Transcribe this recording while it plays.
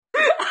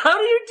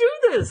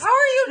this? How are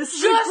you This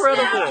is just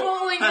incredible. now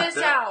pulling this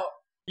out?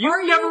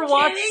 You've never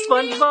watched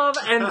SpongeBob,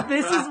 and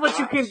this is what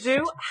you can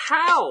do?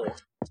 How?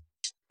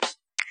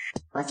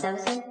 What's the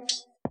episode?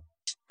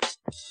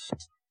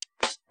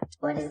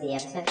 What is the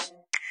episode?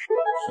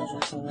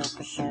 Season 3,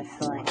 episode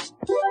 4.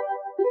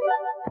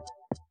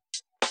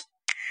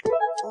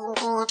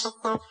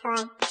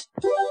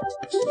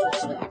 Season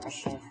 3,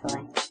 episode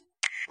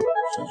 4.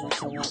 Season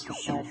 3,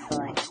 episode 4.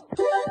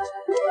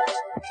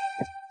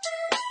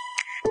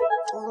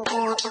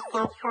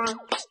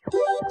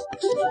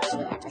 Season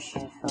 3,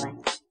 episode 4.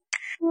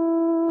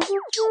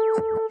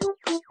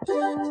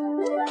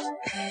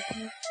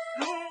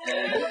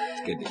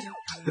 Good deal.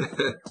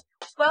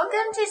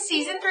 Welcome to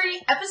Season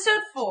 3,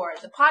 Episode 4,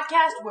 the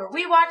podcast where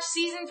we watch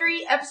Season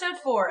 3, Episode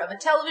 4 of a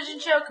television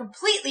show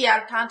completely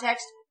out of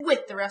context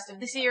with the rest of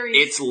the series.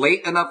 It's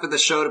late enough in the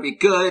show to be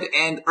good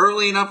and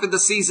early enough in the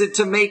season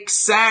to make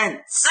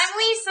sense. I'm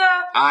Lisa.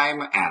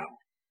 I'm Adam.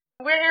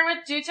 We're here with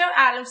Duto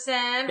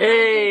Adamson.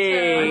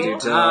 Hey! Hi,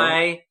 Duto.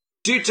 Hi.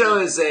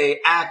 Duto is a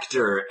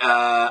actor,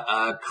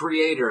 a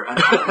creator, an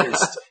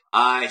artist.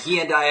 He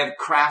and I have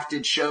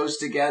crafted shows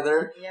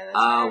together. Yeah, that's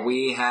right.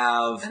 We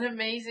have An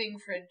amazing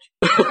fringe.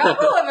 A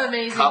couple of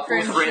amazing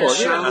couple fringe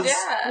shows.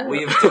 Yeah.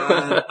 We've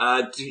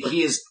done.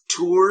 He has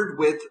toured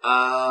with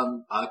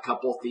a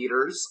couple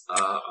theaters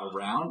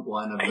around.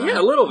 One of them,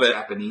 Yeah, a little bit.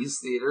 Japanese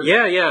theater.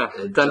 Yeah.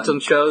 Done some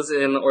shows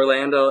in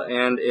Orlando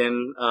and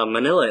in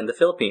Manila in the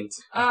Philippines.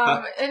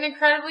 An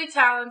incredibly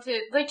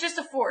talented, like just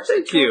a force.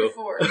 Thank a tour de you.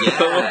 force. Yeah.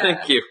 Well,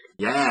 thank you.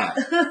 Yeah.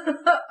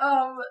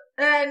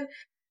 And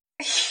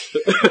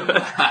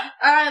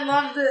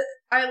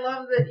I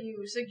love that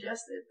you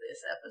suggested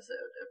this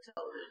episode of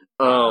television.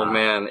 Oh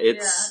man,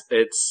 it's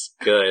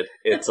good.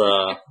 It's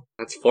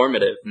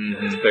formative.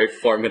 Mhm. It's a very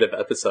formative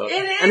episode.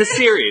 It is. And a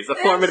series, a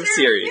It's formative a-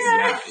 series.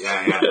 yeah.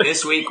 Yeah.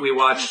 This week we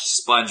watched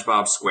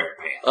SpongeBob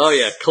SquarePants. Oh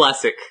yeah,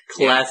 classic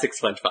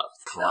SpongeBob.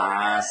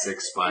 Classic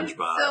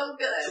SpongeBob. So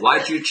good.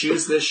 Why'd you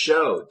choose this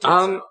show?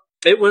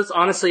 It was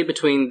honestly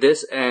between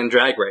this and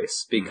Drag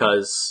Race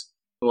because,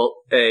 well,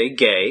 A,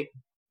 gay,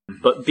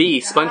 but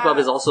B, SpongeBob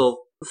is also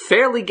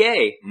fairly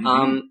gay.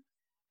 Mhm.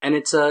 And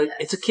it's a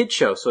kid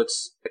show, so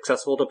it's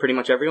accessible to pretty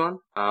much everyone.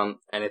 And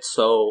it's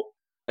so,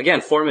 again,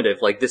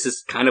 formative. Like, this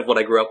is kind of what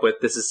I grew up with.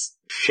 This has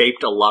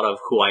shaped a lot of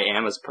who I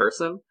am as a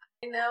person.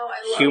 I know,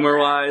 I love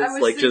Humor-wise, that. I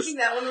was like, thinking just-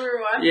 that when we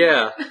were watching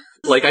Yeah. it.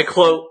 Like, I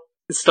quote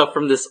stuff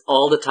from this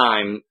all the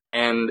time,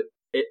 and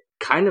it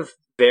kind of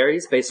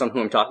varies based on who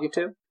I'm talking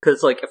to.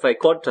 Because, like, if I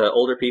quote to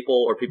older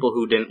people or people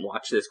who didn't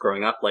watch this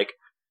growing up, like,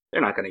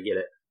 they're not going to get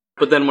it.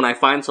 But then when I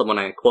find someone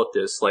I quote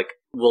this, like,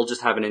 we'll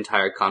just have an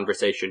entire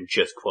conversation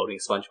just quoting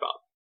SpongeBob.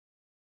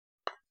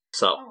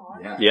 So,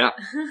 Aw. yeah.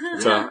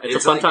 So, it's a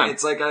fun like, time.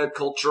 It's like a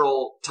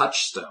cultural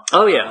touchstone.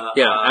 Oh, yeah.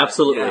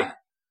 Absolutely. Yeah.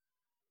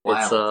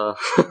 It's, Wild.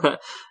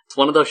 it's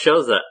one of those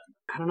shows that,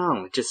 I don't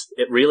know,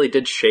 it really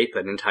did shape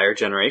an entire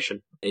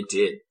generation. It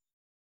did.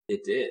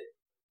 It did.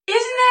 Isn't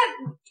that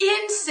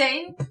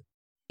insane?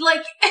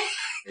 Like,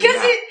 because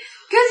Yeah.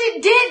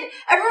 it did.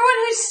 Everyone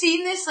who's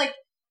seen this, like,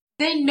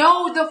 they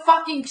know the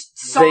fucking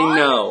song. They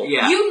know.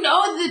 Yeah. You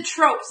know the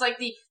tropes, like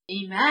the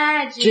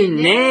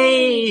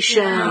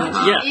imagination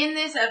Yeah. in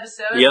this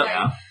episode. Yep.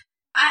 Like,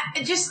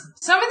 I just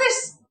some of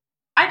this,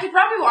 I could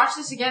probably watch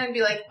this again and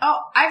be like, oh,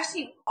 I've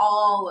seen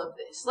all of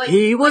this. Like,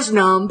 He was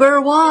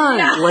number one!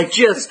 Yeah. Like,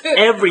 just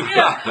everything.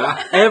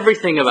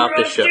 Everything about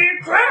this show.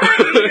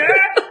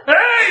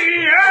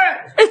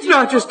 It's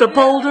not just a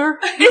boulder,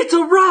 it's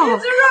a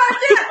rock! it's a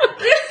rock,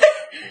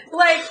 yeah.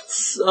 Like,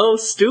 So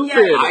stupid.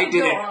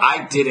 Yeah.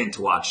 I didn't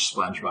watch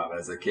SpongeBob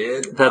as a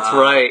kid. That's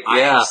right,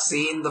 yeah. I've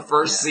seen the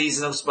first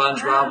season of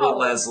SpongeBob Wow.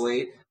 with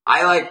Leslie.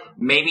 I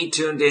maybe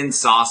tuned in,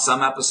 saw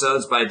some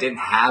episodes, but I didn't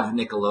have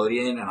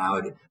Nickelodeon,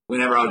 and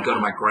whenever I would go to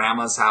my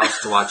grandma's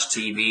house to watch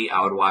TV,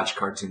 I would watch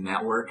Cartoon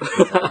Network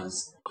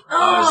because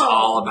I was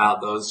all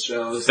about those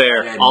shows.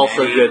 Fair. And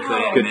Also many good.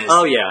 couldn't Good. miss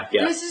Oh, it.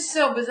 yeah. this is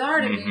so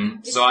bizarre to me.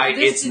 Mhm. This- So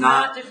this it's did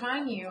not-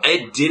 define you.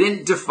 It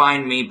didn't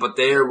define me, but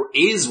there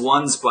is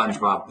one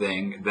SpongeBob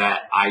thing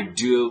that I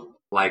do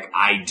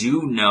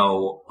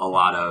know a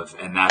lot of,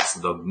 and that's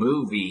the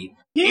movie.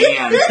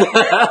 And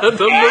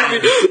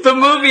the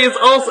movie is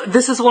also,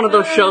 this is one of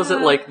those shows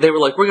that, like, they were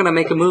like, we're gonna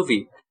make a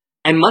movie.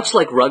 And much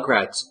like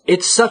Rugrats,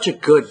 it's such a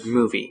good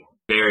movie.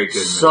 very good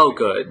movie. So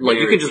good. Like,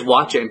 you Very can just good.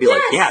 watch it and be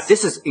like, Yes. yeah,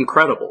 this is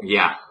incredible.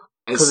 Yeah.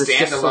 As 'Cause it's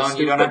just so standalone,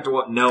 you don't have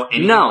to know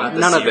anything No, about the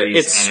none of it. series,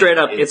 It's and straight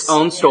up its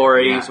own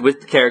stories Yeah. with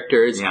the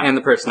characters Yeah. and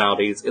the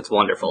personalities. It's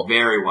wonderful.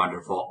 Very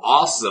wonderful.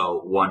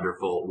 Also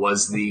wonderful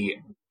was the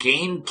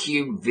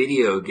GameCube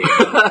video game of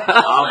the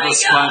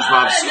SpongeBob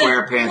God!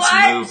 SquarePants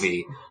What?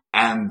 movie.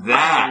 And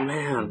that, Oh,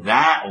 man.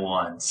 that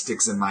one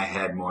sticks in my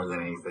head more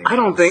than anything I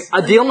don't else.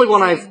 think the only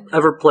one I've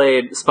ever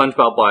played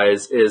SpongeBob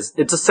wise is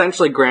it's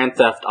essentially Grand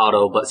Theft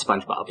Auto but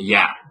SpongeBob.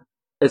 Yeah.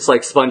 It's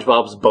like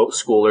SpongeBob's Boat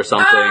School or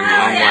something.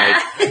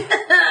 Ah,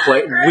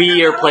 Like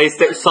Wii or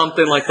PlayStation,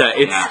 something like that.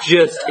 It's Yeah.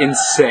 just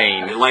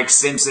insane. Like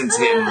Simpsons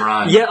Hit and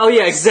Run. Yeah, oh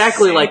yeah,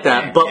 exactly Same like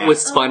that, thing, but yeah. with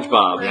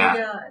SpongeBob. Oh my Yeah.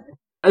 God.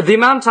 The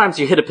amount of times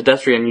you hit a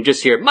pedestrian, you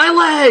just hear, my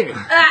leg!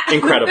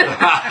 Incredible.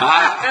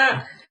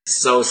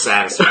 So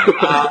satisfying.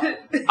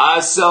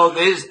 So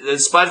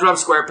this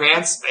SpongeBob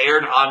SquarePants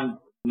aired on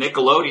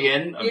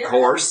Nickelodeon, of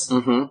course.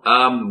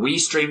 Mm-hmm. We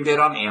streamed it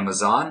on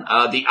Amazon.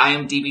 The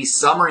IMDb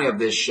summary of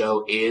this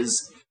show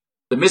is: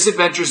 the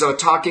misadventures of a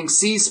talking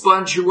sea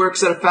sponge who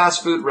works at a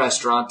fast food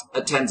restaurant,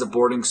 attends a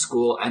boarding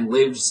school, and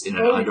lives in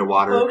an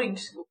underwater boating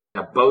school.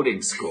 A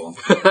boating school.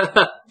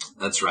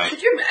 That's right.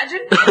 Could you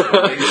imagine?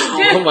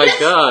 Oh my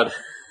god.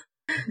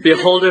 Be a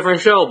whole different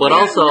show, but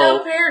also,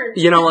 no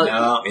parents. you know what?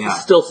 No, yeah.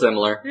 Still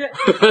similar. Yeah.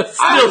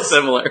 Still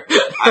similar.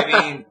 I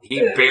mean, he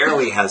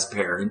barely has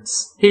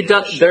parents. He in the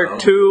does. They're show.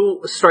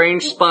 two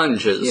strange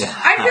sponges. Yeah.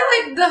 I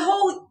feel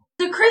like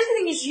the crazy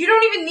thing is you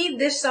don't even need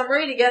this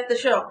summary to get the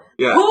show.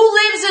 Yeah. Who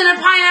lives in a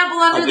pineapple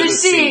under the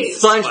sea?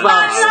 SpongeBob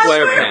SquarePants.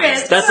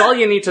 SquarePants. That's all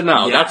you need to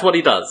know. Yeah. That's what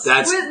he does.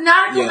 That's With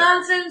nautical yeah.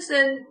 nonsense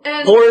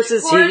and Horace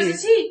is Horace he.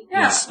 is he.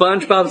 Yeah.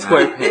 SpongeBob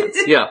SquarePants.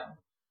 Yeah.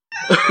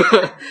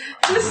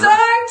 The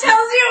song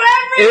tells you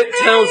everything.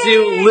 It tells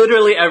you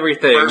literally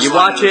everything. First You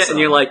line watch of the it and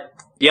you're song. like,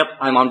 yep,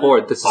 I'm on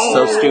board. This is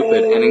so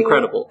stupid and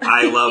incredible.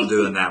 I love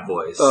doing that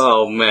voice.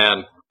 Oh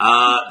man.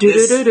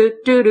 This,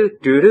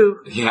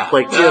 Do-do-do-do-do-do-do. yeah,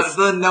 Like just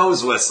the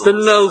nose whistle. the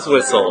nose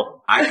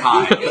whistle.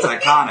 Iconic. It's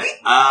iconic.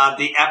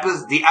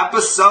 The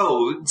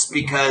episodes,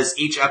 because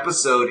each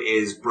episode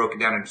is broken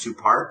down into two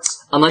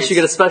parts. Unless you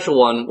get a special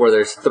one where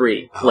there's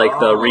three, like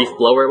the reef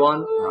blower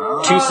one.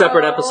 Two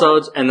separate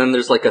episodes, and then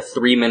there's like a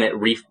 3-minute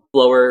reef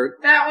blower.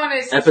 That one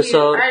is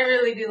Episode. cute. I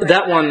really do like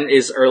That one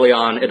is early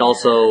on. It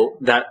also,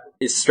 that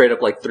is straight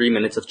up like 3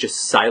 minutes of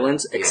just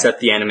silence, except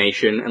the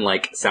animation and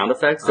like sound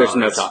effects. There's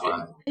no that's talking.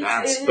 fun. It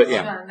That's is But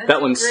yeah, fun. That's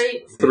that one's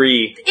great.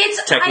 3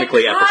 It's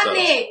technically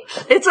iconic.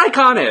 episodes. It's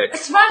iconic.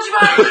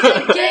 SpongeBob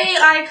is a gay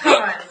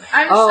icon.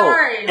 I'm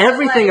sorry. but,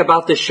 everything like,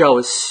 about this show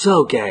is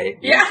so gay.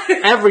 Yeah.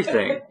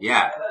 Everything.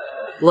 yeah.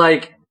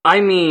 Like,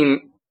 I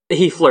mean,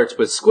 he flirts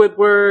with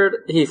Squidward.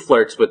 He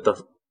flirts with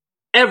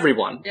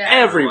everyone. Yeah.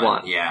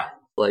 Everyone. Yeah.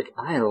 Like,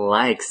 I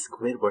like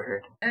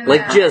Squidward. And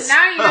Like, just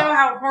now you know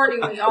how horny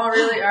we all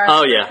really are.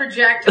 Oh, yeah.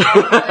 Project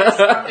all of this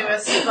onto a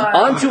sponge.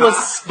 onto a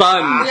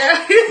sponge.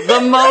 Yeah.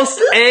 The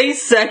most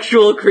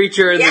asexual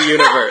creature in the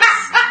universe.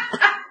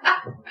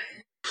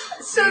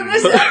 So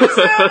this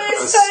episode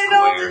is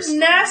titled Squares.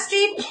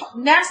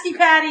 Nasty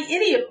Patty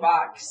Idiot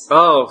Box.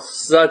 Oh,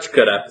 such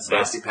good episode.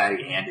 Nasty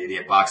Patty and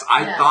Idiot Box.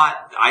 I Yeah.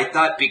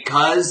 thought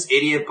because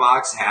Idiot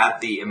Box had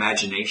the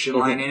imagination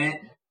line in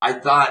it, I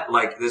thought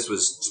like this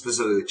was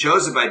specifically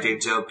chosen by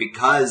Dave Tote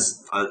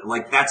because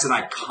like that's an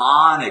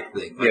iconic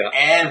thing. Like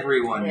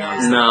everyone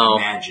knows No.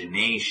 that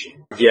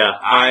imagination. Yeah,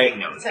 I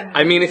know that.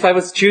 I mean, if I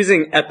was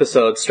choosing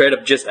episodes, straight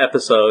up just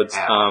episodes,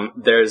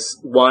 there's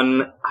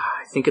one,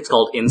 I think it's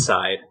called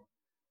Inside.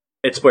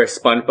 It's where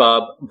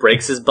SpongeBob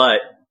breaks his butt,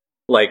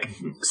 like,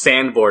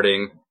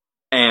 sandboarding,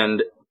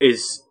 and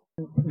is,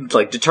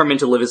 like,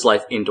 determined to live his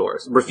life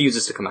indoors.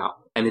 Refuses to come out.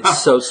 And it's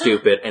so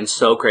stupid and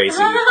so crazy.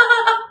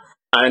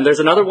 And there's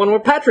another one where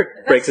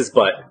Patrick breaks his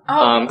butt.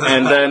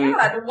 And then,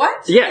 God,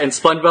 what? yeah, and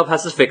SpongeBob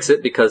has to fix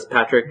it because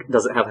Patrick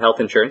doesn't have health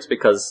insurance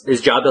because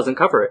his job doesn't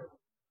cover it.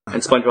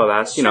 And SpongeBob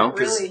asks, you know.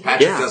 Really?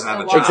 Patrick Yeah. doesn't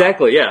have a job.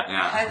 Exactly, yeah.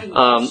 Yeah. Heavy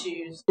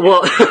issues.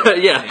 Well,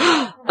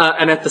 yeah.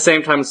 And at the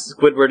same time,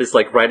 Squidward is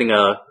like writing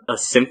a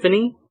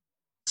symphony.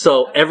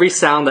 So every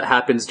sound that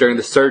happens during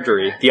the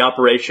surgery, the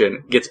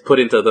operation, gets put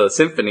into the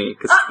symphony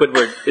because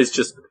Squidward is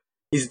just,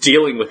 he's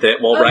dealing with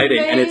it while writing.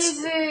 And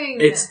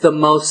it's the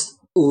most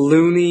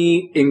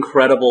loony,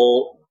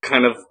 incredible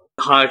kind of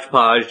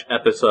hodgepodge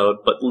episode.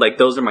 But like,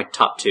 those are my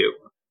top 2.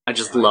 I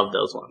just love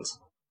those ones.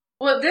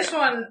 Well, this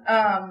one,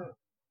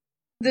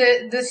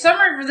 the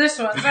summary for this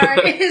one,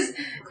 sorry, is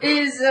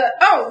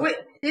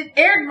it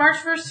aired March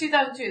 1st,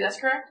 2002, that's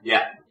correct?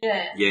 Yeah.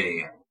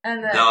 Yeah.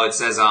 And No, it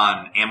says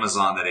on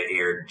Amazon that it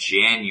aired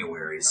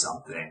January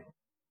something.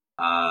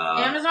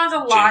 Amazon's a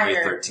liar.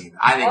 January 13th.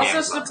 I think Also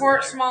Amazon's support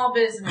a liar. small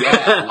business.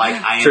 Yeah,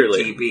 like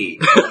Truly. IMDb.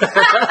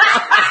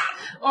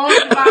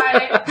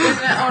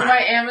 Isn't it owned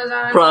by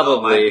Amazon? Probably.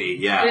 Oh, might be,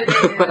 yeah. It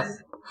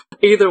is.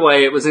 Either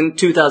way, it was in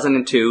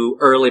 2002,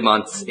 early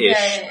months-ish,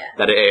 Yeah.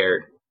 that it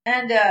aired.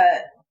 And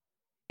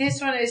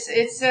this one is,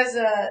 it says,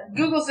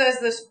 Google says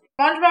the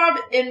SpongeBob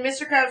and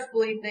Mr. Krabs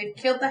believe they've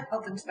killed the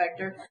health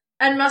inspector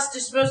and must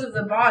dispose of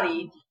the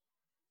body.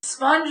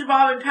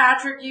 SpongeBob and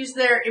Patrick use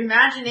their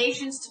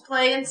imaginations to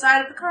play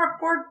inside of the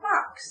cardboard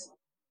box.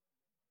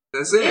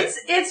 That's it.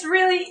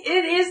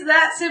 It is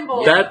that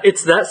simple.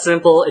 It's that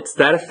simple, it's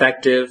that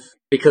effective,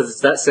 because it's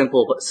that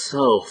simple, but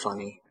so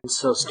funny and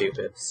so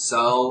stupid.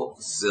 So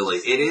silly.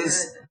 It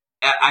is.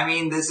 I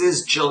mean, this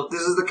is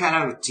the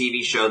kind of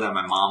TV show that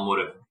my mom would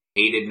have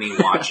hated me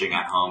watching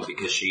at home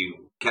because she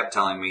kept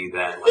telling me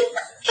that like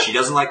she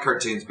doesn't like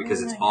cartoons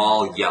because it's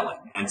all yelling.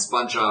 And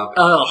SpongeBob,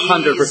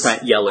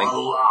 100% yelling. A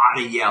lot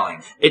of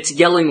yelling. It's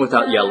yelling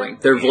without yelling.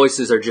 Their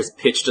voices are just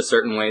pitched a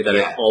certain way that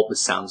Yeah. it always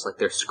sounds like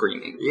they're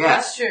screaming.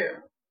 That's Yes. true.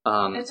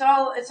 Um, It's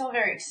all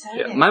very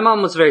exciting. yeah. My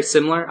mom was very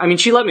similar. I mean,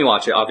 she let me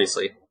watch it,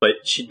 obviously, but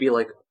she'd be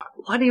like,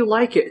 why do you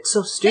like it? It's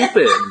so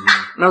stupid.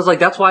 And I was like,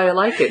 that's why I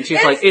like it. And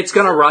she's like, it's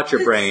gonna rot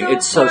your brain.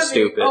 It's so funny.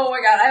 stupid. Oh my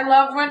god, I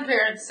love when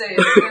parents say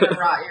it's gonna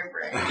rot your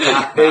brain.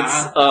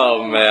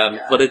 Oh man,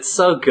 but it's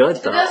so good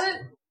It though.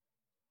 doesn't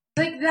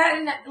like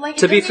that. Like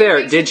To be doesn't fair,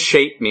 make it did sense.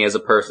 shape me as a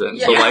person.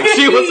 So Yeah. like,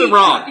 she wasn't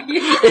wrong.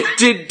 Yeah. It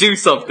did do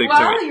something to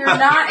Well, me. you're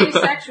not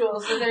asexual,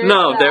 so there's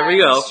No, that. there we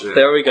go. That's true.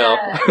 There we go.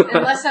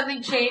 Unless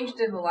something changed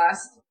in the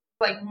last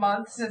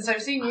month since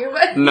I've seen you,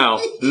 but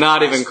No,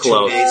 not even It's 2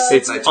 close. days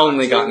since It's I talked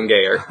only to gotten you.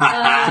 gayer.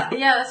 yeah,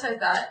 that's what I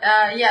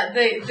thought. Yeah,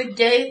 the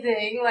gay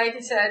thing, like I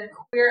said,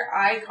 queer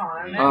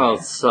icon. Oh,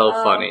 it's so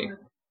Um, funny.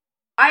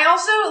 I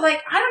also I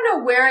don't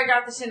know where I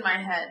got this in my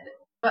head,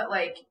 but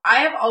I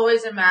have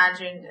always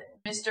imagined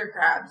Mr.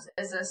 Krabs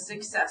as a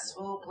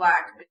successful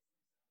black.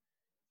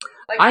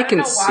 I don't can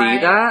know see why.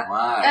 that.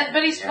 Why?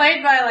 But he's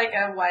played by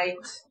a white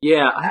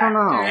Yeah, I don't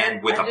know. actor.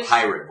 And with I a just-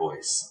 pirate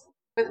voice.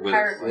 with with-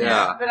 pirate voice.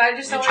 yeah. But I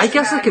just always I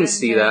guess I can imagined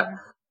see him that.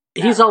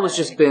 He's that always way.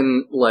 just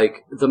been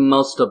the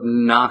most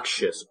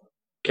obnoxious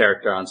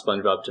character on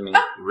SpongeBob to me.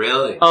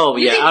 Really? Oh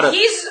You yeah, think out of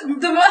he's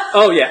the most.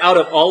 oh yeah, out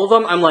of all of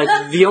them, I'm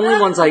the only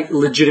ones I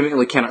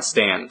legitimately cannot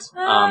stand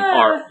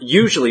are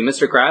usually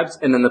Mr. Krabs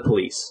and then the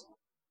police.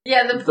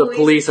 Yeah, The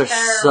police are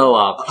so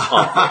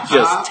awful,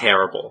 just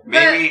terrible.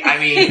 Maybe, I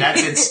mean,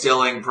 that's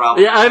instilling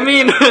probably. Yeah, I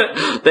mean,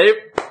 they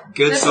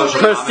Good social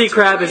Krusty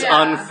Krab commentary. is Yeah.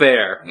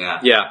 unfair. Yeah.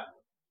 Yeah.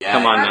 Yeah,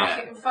 Come on yeah.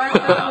 now. Fuck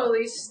the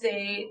police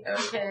state.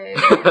 Okay.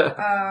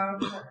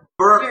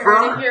 For You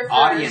heard it our here first.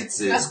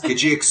 audiences,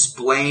 could you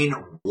explain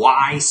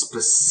why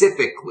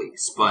specifically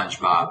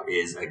SpongeBob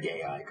is a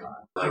gay icon?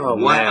 Oh,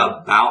 what man.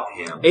 about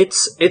him?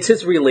 It's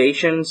his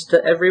relations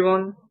to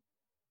everyone.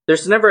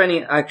 There's never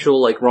any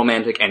actual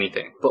romantic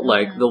anything, but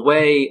the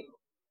way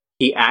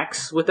he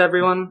acts with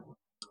everyone,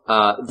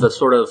 the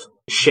sort of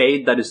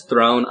shade that is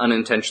thrown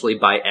unintentionally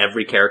by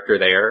every character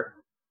there,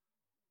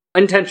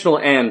 intentional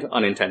and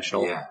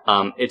unintentional.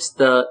 Yeah. It's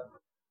the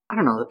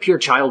pure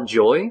child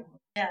joy,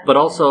 Yeah. but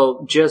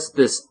also just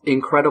this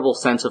incredible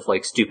sense of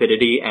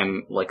stupidity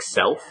and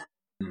self.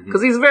 Mhm.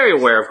 Because he's very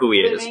aware of who he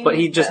is, Living but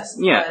he his just best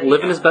life.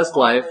 living his best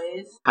life,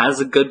 Always. has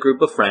a good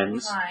group of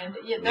friends. Kind.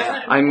 Yeah, Yeah.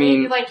 doesn't, I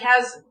mean- he,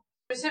 has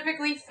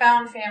specifically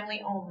found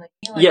family only.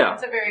 Yeah.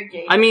 It's a very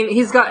gay. I mean,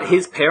 he's got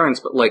his parents,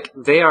 but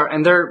they're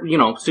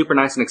super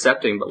nice and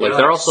accepting, but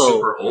they're also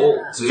super old.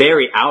 Too.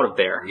 very out of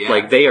there.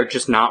 Yeah. They are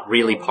just not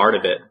really part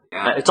of it.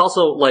 Yeah. It's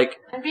also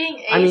and being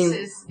ace I mean-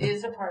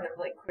 is a part of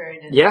queer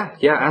identity.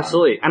 yeah,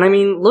 absolutely. And I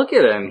mean, look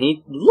at him.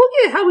 Look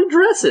at how he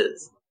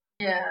dresses.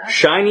 Yeah.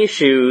 Shiny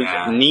shoes,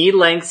 Yeah.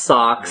 knee-length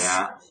socks,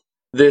 Yeah.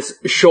 this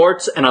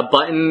shorts and a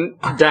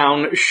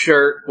button-down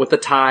shirt with a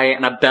tie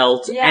and a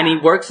belt, Yeah. and he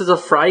works as a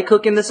fry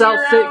cook in this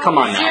outfit? Come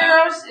on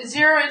now.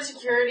 Zero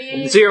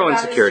insecurity. Zero about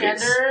his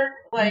insecurities.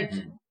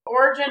 Gender,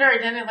 or gender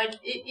identity.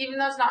 Even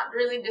though it's not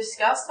really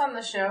discussed on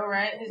the show,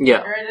 right? His Yeah.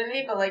 gender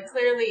identity, but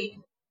clearly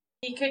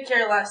he could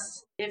care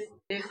less if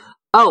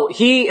Oh,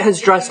 he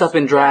has dressed up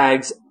in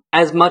drags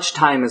as much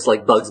time as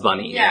Bugs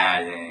Bunny.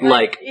 Yeah.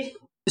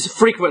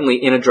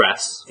 Frequently in a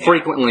dress. Yeah.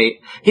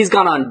 Frequently. He's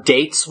gone on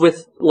dates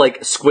with,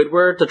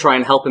 Squidward to try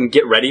and help him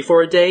get ready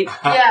for a date.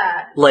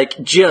 yeah.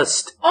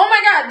 Just, Oh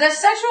my god, the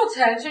sexual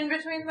tension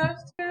between those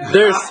two.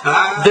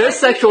 there's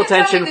sexual You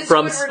can't tell me tension that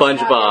from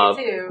Squidward's not SpongeBob.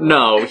 gay, too.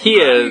 No, he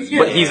is,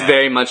 but he's Yeah.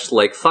 very much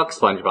fuck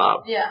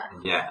SpongeBob. Yeah.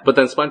 Yeah. But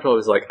then SpongeBob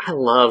is I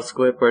love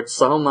Squidward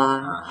so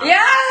much.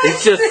 Yeah.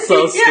 It's just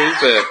so Yeah.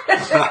 stupid.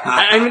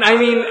 I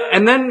mean,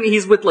 and then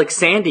he's with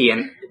Sandy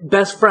and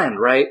best friend,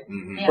 right?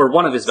 Mhm. Yeah. Or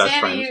one of his best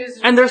Sandy friends.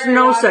 is And there's very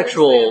no obviously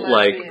sexual,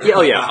 lesbian. yeah,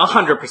 oh yeah,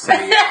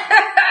 100%.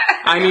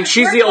 I mean,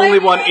 she's We're the only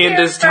playing one it in here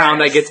this town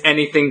that first. gets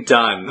anything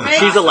done. Make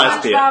She's a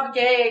lesbian. SpongeBob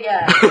gay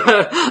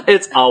again.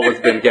 It's always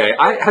been gay.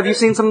 Have you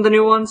seen some of the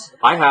new ones?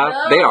 I have.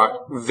 No. They are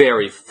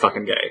very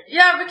fucking gay.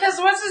 Yeah, because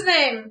what's his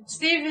name?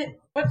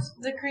 What's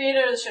the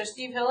creator of the show?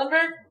 Steve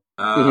Hillenburg?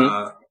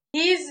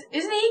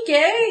 Isn't he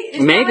gay?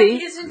 Isn't that, Maybe.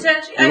 his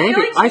intention?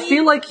 Maybe. I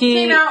feel like he-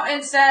 came out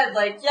and said,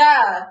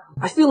 yeah.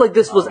 I feel like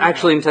this was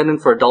actually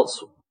intended for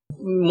adults.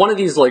 One of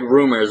these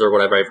rumors or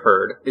whatever I've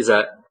heard is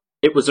that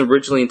it was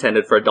originally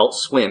intended for Adult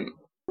Swim.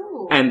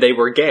 Ooh. And they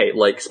were gay.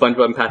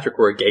 SpongeBob and Patrick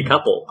were a gay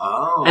couple.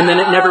 Oh. And then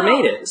it never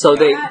made it. So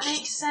they That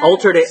makes sense.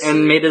 altered it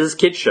and made it as a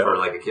kid's show. Or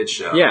a kid's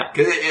show. Yeah.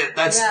 Because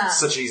that's Yeah.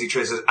 such an easy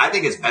choice. I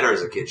think it's better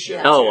as a kid's show.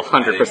 Yeah. Oh,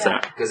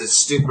 100%. Because it's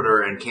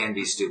stupider and can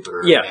be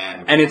stupider.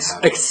 Yeah, And it's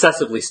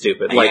excessively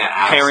stupid.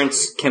 Yeah, Parents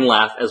absolutely. can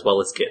laugh as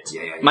well as kids.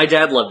 Yeah. My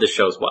dad loved this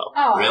show as well.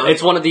 Oh. Really?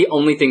 It's one of the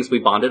only things we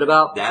bonded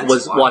about That's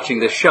was wonderful. watching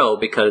this show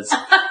because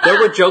there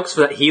were jokes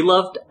that he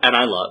loved and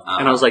I loved.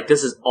 And I was like,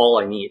 this is all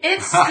I need.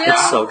 It's still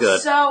It's so good.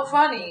 so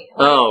funny.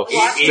 Oh, It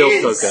watching still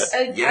it,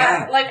 so good.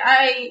 Yeah.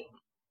 I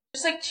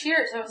just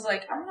Cheers. I was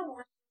like, I'm gonna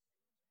watch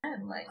it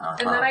again.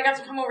 And then I got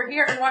to come over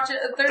here and watch it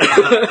a third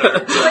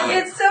time.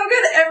 It's so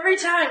good every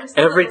time. So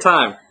Every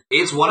time.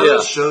 It's one of Yeah.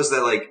 those shows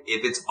that,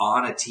 if it's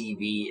on a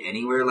TV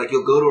anywhere,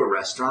 you'll go to a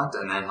restaurant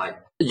and then,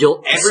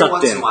 You'll every sucked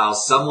once in. in a while,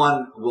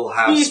 someone will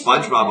have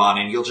SpongeBob on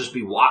and you'll just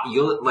be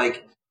you'll,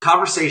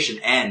 conversation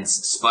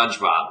ends,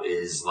 SpongeBob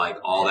is like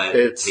all that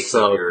It's takes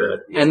so up your good.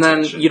 And then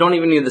attention. you don't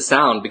even need the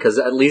sound because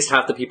at least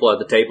half the people at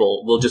the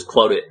table will just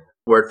quote it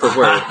word for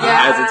word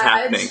as it's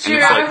happening. It's And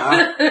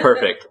it's like,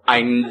 perfect.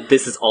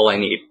 This is all I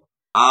need.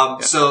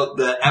 So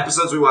the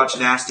episodes we watched,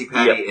 Nasty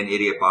Patty and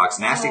Idiot Box.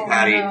 Nasty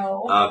Patty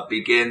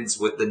begins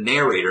with the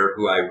narrator,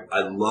 who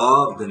I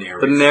love the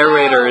narrator. The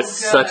narrator is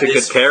So such a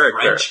This good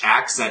character. French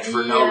accent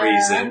for no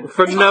reason.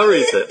 For no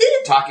reason.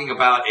 Talking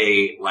about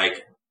a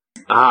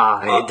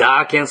A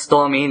dark and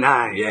stormy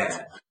night.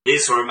 yeah.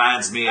 This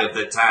reminds me of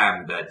the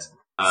time that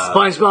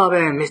SpongeBob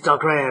and Mr.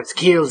 Krabs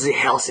kills the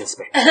health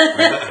inspector.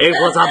 It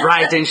was a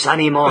bright and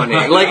sunny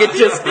morning. Like,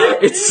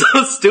 it's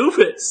so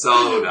stupid.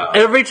 so dumb.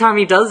 Every time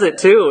he does it,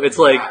 too, it's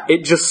like,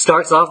 it just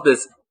starts off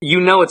this,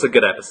 it's a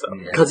good episode.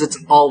 Because it's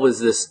always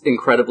this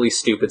incredibly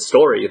stupid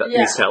story that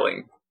he's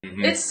telling.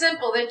 Mhm. It's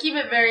simple. They keep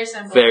it very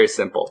simple. Very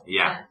simple.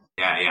 Yeah.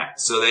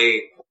 So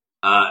they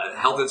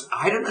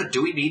I don't know.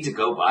 Do we need to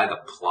go by the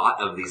plot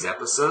of these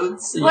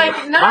episodes?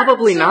 Like, not,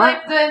 Probably so, not.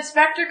 Like, the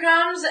inspector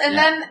comes, and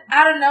then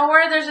out of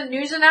nowhere, there's a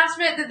news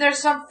announcement that there's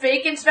some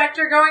fake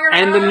inspector going around.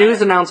 And the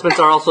news announcements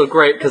are also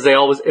great because they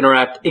always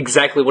interrupt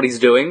exactly what he's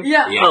doing.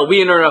 Yeah. Oh,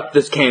 we interrupt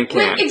this can.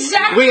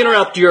 Exactly. We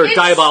interrupt your It's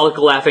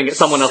diabolical laughing at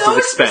someone else's so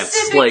expense.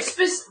 specific, Like,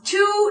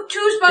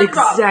 to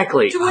SpongeBob.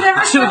 exactly. To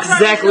whatever To SpongeBob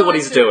exactly is what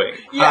he's going doing.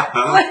 to. Yeah.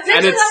 Like, there's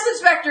And a it's- health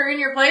inspector in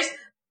your place.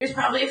 There's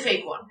probably a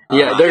fake one.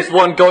 Yeah, there's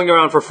one going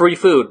around for free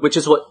food, which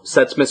is what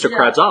sets Mr.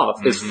 Krabs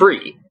off, is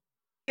free.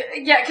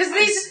 Yeah, because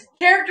these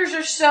characters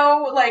are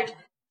so, like,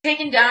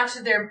 taken down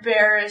to their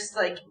barest,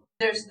 like,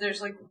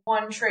 there's like,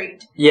 one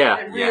trait Yeah.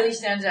 that really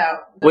stands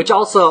out. Which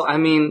also, I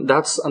mean,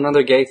 that's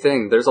another gay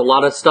thing. There's a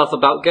lot of stuff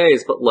about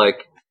gays, but,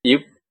 like, you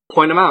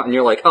point them out and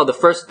you're like, oh, the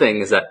first thing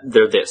is that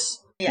they're this.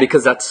 Yeah.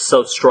 Because that's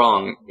so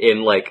strong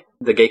in, like,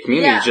 the gay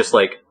community. Yeah. It's just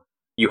like,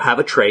 you have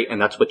a trait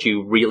and that's what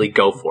you really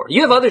go for.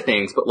 You have other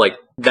things, but, like,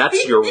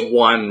 that's your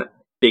one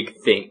big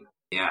thing.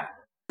 Yeah.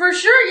 For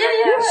sure,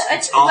 yeah.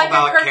 It's all like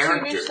about a cartoonish,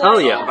 character. Oh,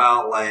 It's yeah. all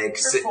about like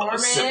Performing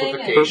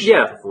simplification,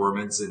 and-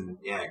 performance, and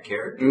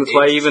character. And that's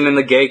why even in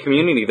the gay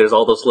community, there's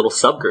all those little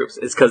subgroups.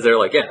 It's because they're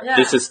like, Yeah.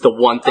 this is the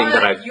one thing Oh,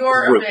 that like, I've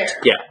you're a grouped. bear.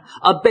 Yeah.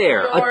 A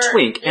bear, a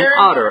twink, an you're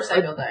otter. a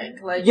motorcycle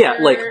dyke. Like, Yeah,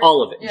 you're- like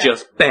all of it. yeah.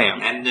 Just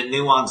bam. And the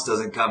nuance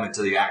doesn't come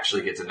until you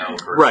actually get to know a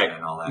person Right.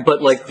 and all that. But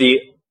kind like of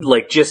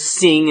stuff. just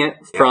seeing it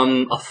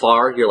from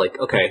afar, you're like,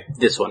 okay,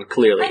 this one,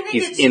 clearly. I think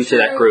He's it's into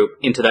that true. group,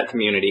 into that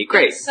community.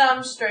 Great.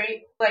 Some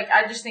straight, like,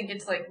 I just think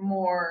it's, like,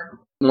 more,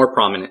 More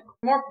prominent.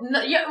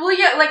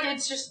 like,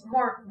 it's just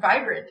more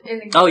vibrant in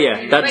the Oh, yeah,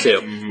 community. that Like,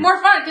 too. it's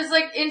more fun, because,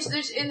 like, in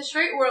the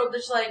straight world,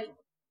 there's, like,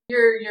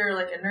 you're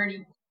like, a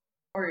nerdy,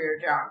 or you're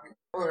a jock,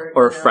 or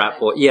Or a you know, frat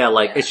boy. Yeah,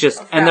 like, yeah, it's just,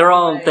 a and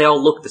frat they boy.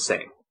 all look the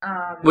same.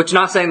 Which,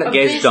 not saying that a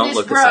gays don't business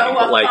look the bro, same,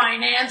 but a like,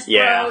 finance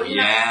yeah. bro, you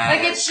know? Yeah,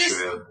 like, that's it's just,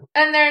 true.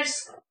 and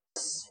there's,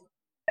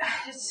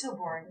 it's so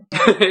boring.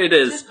 it It's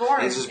is. just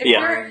boring. It's just If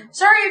boring. you're-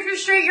 sorry if you're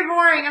straight, you're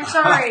boring. I'm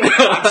sorry.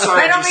 I'm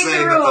sorry I to don't say make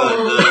the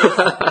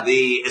that rules.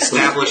 the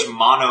established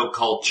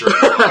monoculture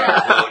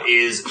quote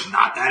is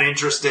not that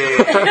interesting.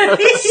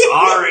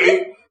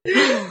 Sorry.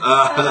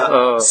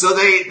 So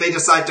they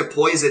decide to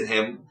poison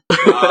him.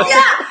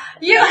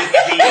 Yeah. With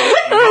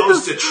the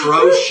most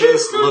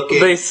atrocious looking.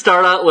 They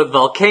start out with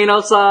volcano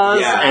sauce,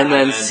 and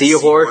then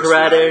seahorse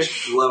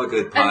radish. Love a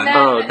good pun. And then-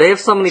 Oh, they have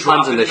so many Drop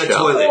puns it in in this the show.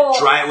 toilet. Oh,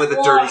 Dry it with a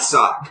oh. dirty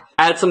sock.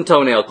 Add some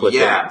toenail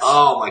clippings. Yeah.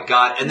 Oh my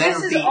god. And then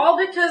This is all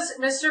because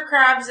Mr.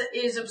 Krabs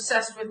is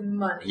obsessed with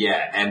money.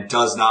 yeah, and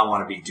does not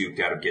want to be duped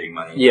out of getting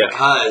money. Yeah.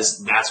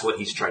 Because that's what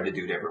he's tried to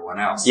do to everyone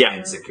else. Yeah.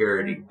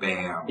 Insecurity.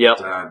 Bam. Yep.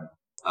 Done.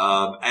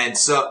 And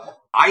so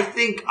I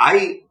think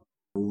I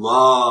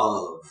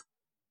love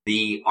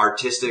the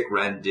artistic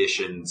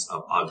renditions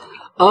of Ugly.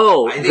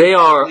 Oh, I think they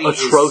are Ugly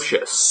is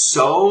atrocious.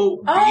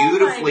 So my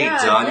beautifully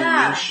God, done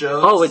yeah. in these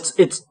shows. Oh,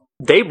 it's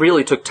they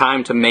really took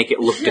time to make it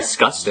look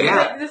disgusting. Yeah.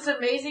 Like this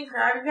amazing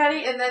Krabby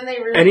Patty, and then they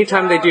really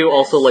Anytime they do draw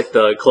also this- like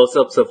the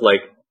close-ups of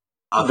like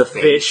A the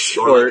face fish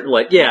or or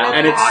like yeah, like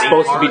and it's body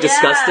supposed to be part.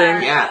 disgusting.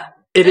 Yeah.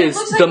 It It is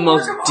looks like the a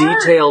most work of art.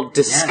 detailed,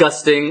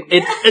 disgusting.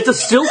 It's a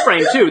still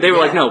frame too. They were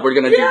like, no, we're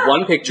gonna Yeah. do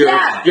one picture.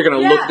 Yeah. You're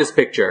gonna Yeah. look this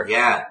picture.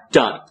 Yeah.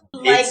 Done.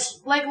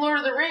 like Lord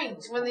of the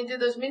Rings when they did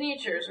those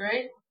miniatures,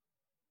 right?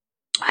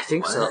 I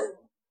think What? so.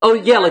 Oh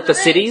yeah, Lord like of the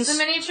Rings, cities. the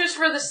miniatures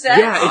for the set.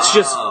 Yeah, it's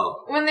just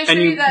Oh. when they show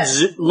and you you that.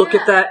 look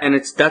at that,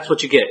 and that's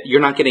what you get.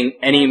 You're not getting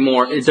any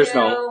more. There's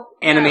no Detail.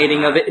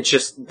 animating of it. It's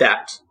just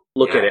that.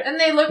 Look at it. And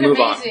they look Move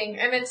on. amazing,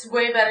 and it's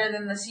way better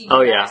than the CGI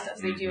Oh, yeah. stuff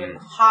they do in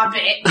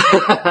Hobbit.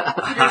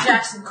 Peter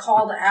Jackson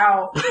called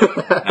out.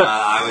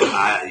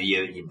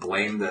 You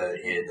blame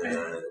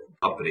the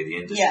company, the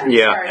industry.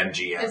 Yeah. sorry.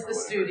 MGM. It's the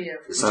studio.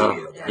 The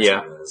studio. That's yeah.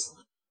 what it is.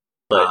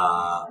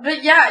 But-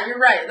 But yeah, you're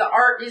right. The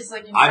art is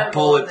like incredible. I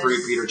pull in it for you,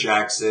 this. Peter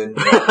Jackson.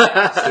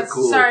 It's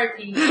cool. Sorry,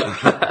 Pete.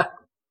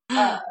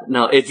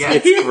 No, it's Yeah.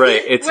 it's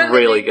great. It's When they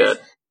really make this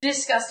good.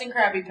 Disgusting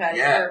Krabby Patty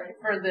Yeah.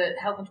 for the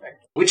health inspector.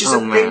 Which is Oh,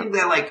 a man. thing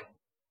that, like,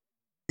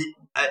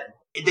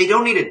 they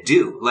don't need to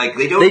do. Like,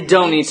 they don't They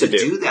don't need to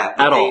do that at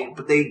but all.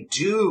 But they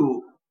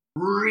do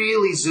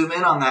really zoom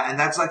in on that, and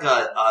that's like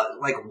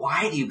like,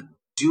 why do you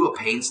do a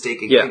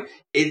painstaking thing?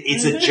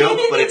 It's a joke,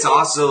 but it's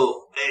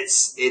also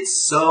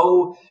it's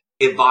so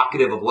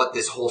evocative of what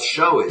this whole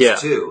show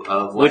is too.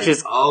 Of like, which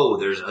is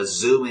there's a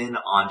zoom in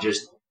on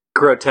just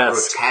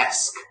grotesque.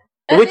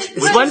 Which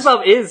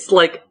SpongeBob is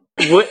like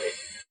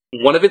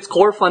one of its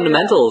core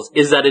fundamentals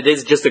is that it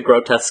is just a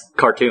grotesque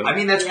cartoon. I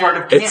mean, that's part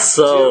of camp. It's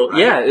so too,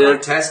 right?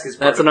 grotesque is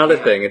that's another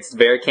thing. It's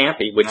very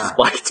campy, which is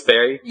why it's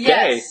very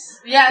gay.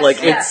 Yes, like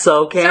it's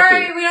so campy.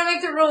 Sorry, we don't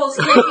make the rules.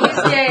 Campy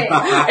is gay.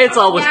 It's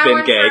always Now been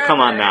and gay. forever. Come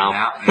on now.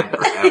 Now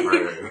and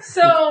forever.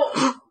 So,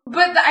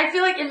 but I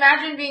feel like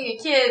imagine being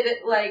a kid,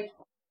 like,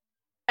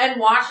 and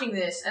watching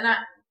this,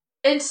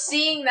 and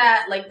seeing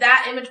that, like,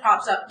 that image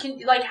pops up,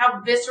 like,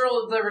 how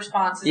visceral the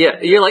response is. Yeah,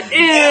 you're like, ew!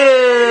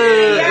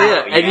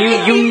 Yeah.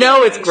 And you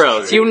know it's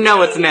gross. You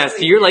know it's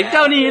nasty. You're like,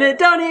 don't eat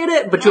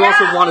it! But you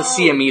also want to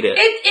see him eat it.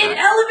 It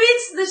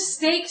elevates the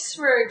stakes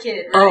for a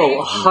kid, right?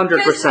 Oh,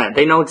 100%.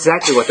 They know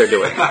exactly what they're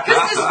doing.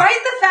 Because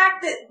despite the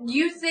fact that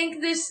you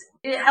think this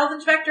health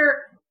inspector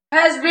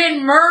has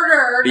been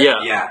murdered,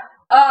 Yeah.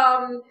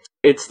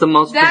 It's the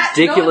most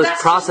ridiculous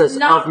that's process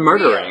not of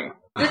murdering. real.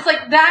 It's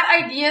like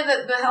that idea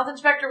that the health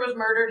inspector was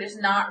murdered is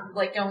not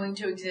like going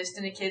to exist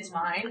in a kid's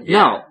mind.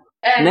 No,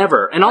 And,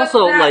 never. And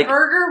also, that like,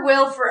 burger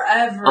will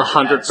forever.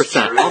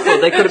 100%.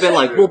 Also, they could have been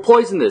like, we'll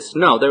poison this.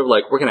 No, they were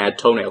like, we're going to add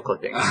toenail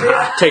clippings.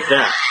 Take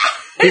that.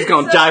 He's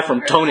going to die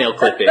from toenail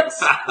clippings.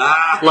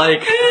 Like,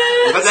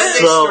 but then they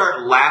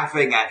start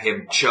laughing at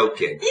him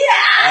choking.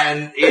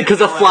 Yeah!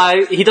 Because a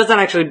fly, he doesn't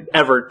actually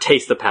ever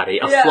taste the patty.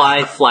 A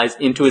fly flies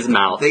into his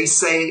mouth. They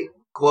say,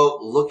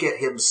 quote, look at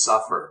him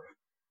suffer.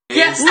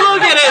 Yes.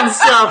 Look at him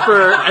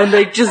suffer! And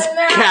they just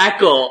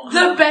cackle.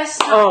 The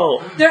best. Oh.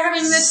 They're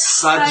having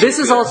this. This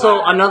is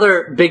also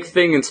another big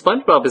thing in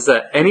SpongeBob is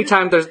that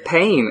anytime there's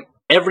pain,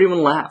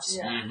 everyone laughs.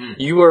 Yeah. Mm-hmm.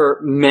 You are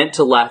meant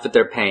to laugh at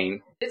their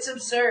pain. It's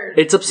absurd.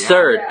 It's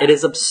absurd. Yeah. It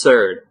is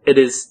absurd. It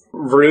is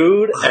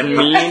rude and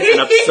mean and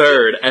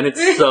absurd, and it's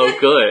so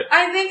good.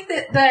 I think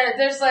that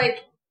there's like,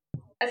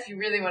 if you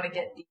really want to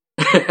get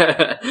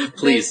deep,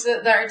 Please.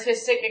 The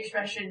artistic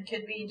expression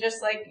could be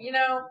just like,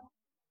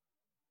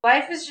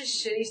 life is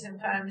just shitty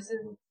sometimes,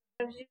 and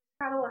you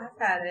gotta laugh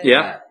at it.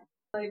 Yeah.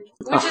 Like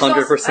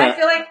 100%. I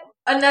feel like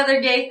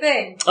another gay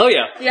thing. Oh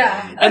yeah.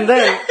 Yeah. And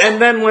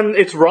then when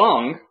it's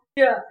wrong,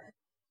 Yeah.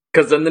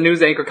 because then the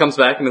news anchor comes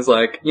back and is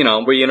like,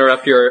 we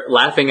interrupt your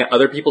laughing at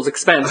other people's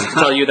expense to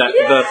tell you that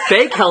the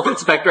fake health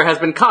inspector has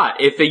been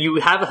caught. If you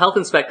have a health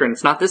inspector and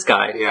it's not this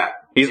guy,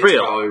 he's it's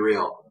real. Probably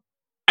real.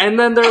 And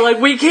then they're like,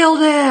 we killed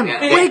him!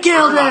 Yeah, We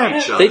killed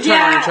him! They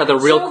turn on each other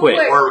real quick.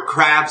 Or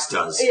Krabs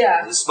does.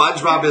 Yeah.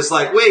 SpongeBob is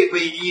like, wait,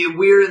 but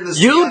we're in this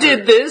You together.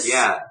 did this?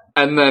 Yeah.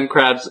 And then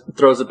Krabs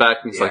throws it back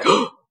and he's like,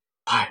 oh,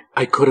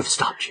 I could have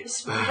stopped you.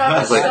 He's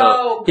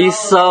like, he's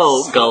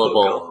so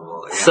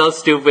gullible. Yeah. So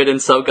stupid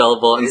and so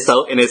gullible and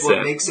so innocent.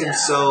 What makes him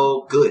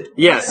so good.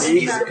 Yes,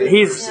 he's a good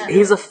person.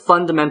 he's a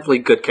fundamentally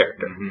good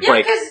character. Mhm. Yeah,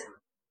 Like, 'cause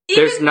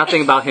there's even-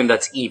 nothing about him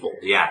that's evil.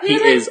 Yeah. He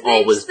even is thinks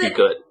always be that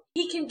good.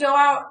 He can go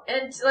out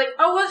and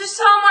we'll just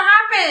tell him what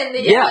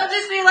happened. Yeah. He'll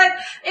just be like,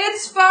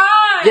 it's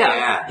fine.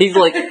 Yeah. He's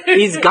like,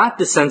 he's got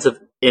the sense of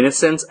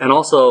innocence, and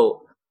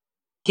also,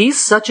 he's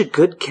such a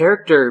good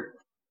character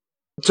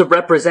to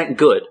represent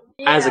good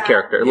as a Yeah.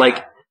 character. Yeah.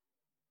 Like,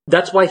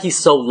 that's why he's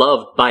so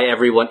loved by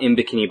everyone in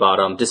Bikini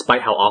Bottom,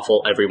 despite how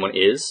awful everyone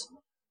is.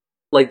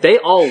 Like, they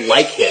all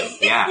like him.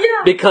 Yeah.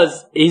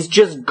 Because he's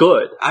just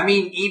good. I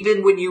mean,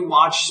 even when you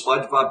watch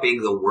SpongeBob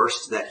being the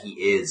worst that he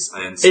is,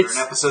 in certain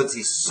episodes,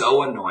 he's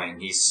so annoying.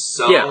 He's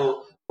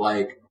so,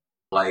 like,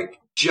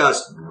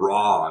 just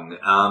wrong.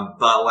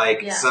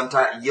 But,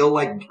 sometimes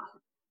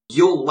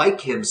you'll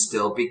like him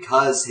still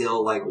because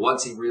he'll,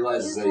 once he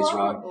realizes that he's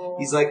wrong,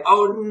 he's like,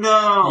 oh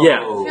no! Yeah.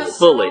 I feel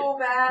Fully. so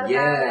bad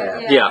Yeah.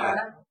 about it. Yeah.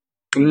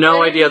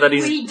 No And idea that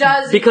he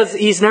does because it.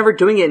 he's never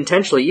doing it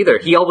intentionally either.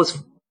 He always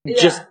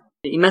just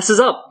he messes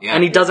up,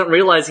 and he doesn't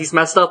realize he's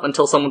messed up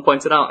until someone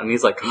points it out, and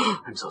he's like,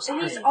 oh, "I'm so sorry."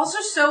 And he's also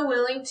so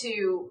willing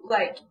to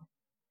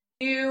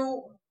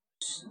do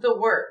the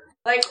work.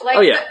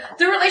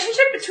 The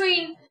relationship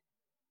between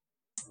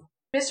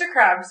Mr.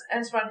 Krabs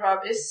and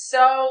SpongeBob is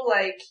so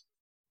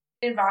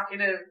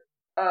evocative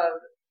of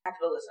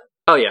capitalism.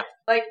 Oh yeah,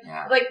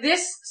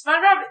 This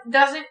SpongeBob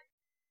doesn't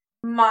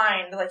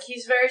mind.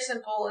 He's very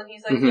simple, and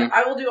he's like, Mhm. yeah,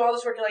 I will do all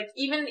this work.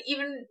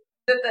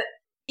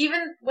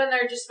 Even when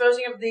they're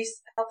disposing of these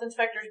health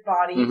inspector's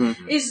body,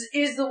 Mhm.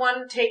 is the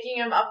one taking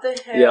him up the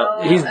hill.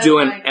 yeah. He's and,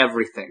 doing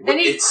everything. and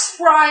he's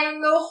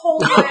crying the whole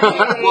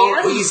way.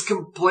 Well, he's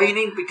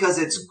complaining because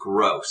it's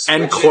gross.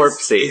 And which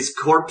corpsey. Is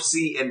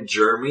corpsey and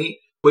germy,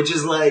 which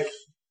is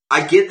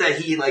I get that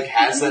he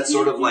has that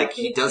sort of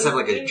he does have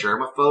a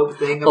germaphobe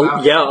thing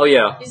about him. Oh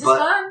yeah. He's a But-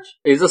 sponge.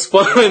 He's a He's a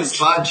sponge.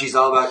 sponge. He's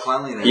all about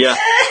cleanliness. Yeah.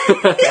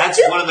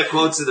 That's one of the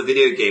quotes in the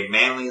video game.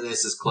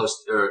 Manliness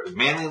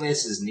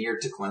is near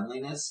to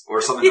cleanliness, or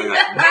something like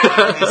that.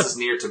 Manliness is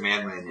near to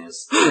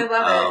manliness, I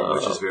love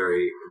which is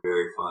very,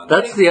 very fun.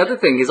 That's the other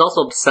thing. He's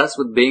also obsessed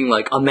with being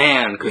a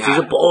man because he's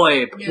a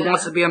boy, but he Yeah.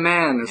 wants to be a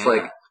man. It's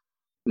Yeah.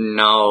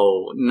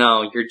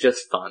 No, you're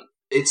just fun.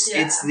 It's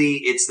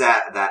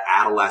that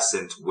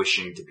adolescent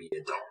wishing to be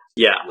adult.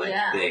 Yeah.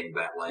 Thing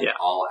that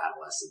all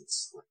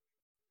adolescents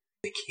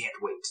they can't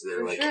wait.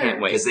 They're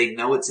can't wait because they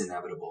know it's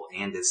inevitable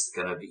and it's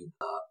gonna be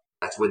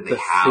that's when they The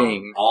have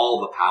thing.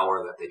 all the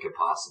power that they could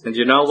possibly. And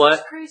you know what?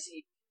 That's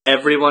crazy.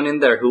 Everyone in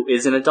there who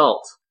is an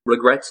adult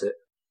regrets it.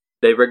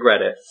 They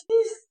regret it.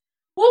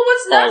 Well,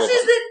 what's All nuts of is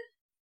them. that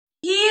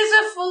he is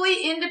a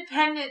fully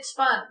independent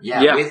sponge.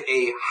 Yeah. with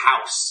a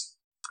house.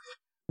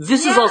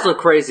 This is Yeah, also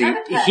crazy. and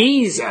a pet.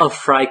 He's Yeah. a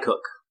fry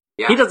cook.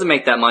 Yeah. He doesn't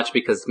make that much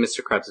because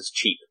Mr. Krabs is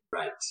cheap.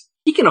 Right.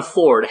 He can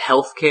afford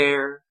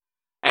healthcare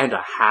and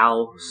a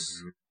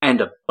house and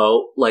a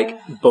boat,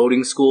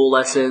 boating school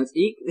lessons.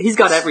 He's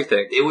got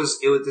everything.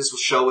 This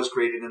show was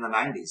created in the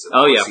 90s.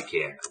 Oh, yeah. He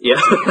can. Yeah.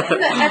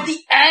 At the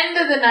end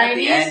of the 90s. At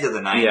the end of the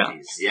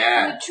 90s.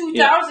 Yeah. In the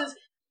 2000s.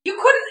 You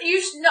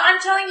couldn't, I'm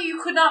telling you,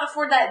 you could not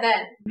afford that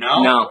then.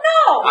 No. No.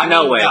 No!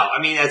 No way. No,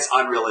 I mean, that's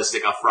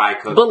unrealistic. A fry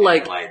cook. But,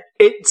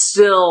 it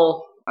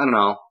still, I don't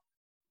know.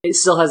 It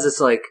still has this,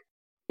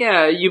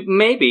 you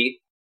maybe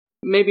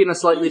in a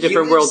slightly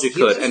different world you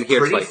could. And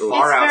here's pretty ooh.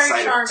 far It's outside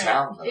very charming. of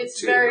town, though,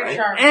 It's too, very right?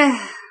 charming.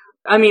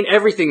 I mean,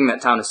 everything in that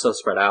town is so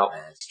spread out.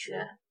 That's true.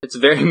 Yeah. It's a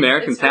very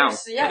American It's very- town.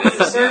 Yeah, It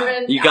is,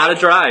 suburban. You gotta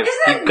drive. Isn't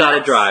that You gotta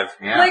nuts? drive.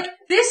 Yeah. Like,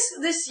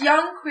 this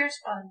young queer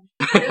sponge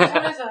lives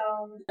on his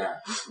own, Yeah.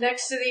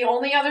 next to the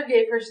only other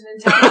gay person in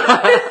town.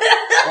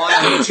 Well,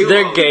 I mean, two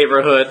Their of them.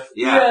 gayborhood.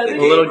 Yeah, Yeah, A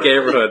little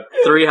gayborhood.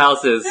 3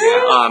 houses.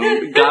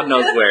 God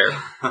knows where.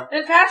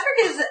 And Patrick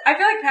is, I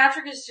feel like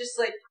Patrick is just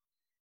like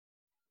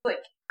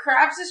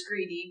Krabs is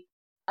greedy.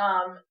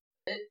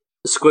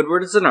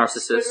 Squidward is a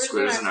narcissist.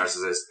 Squid is a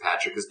narcissist.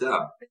 Patrick is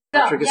dumb.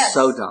 Patrick yes. is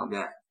so dumb.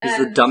 Yeah. He's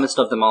the And- dumbest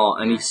of them all,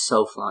 and he's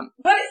so fun.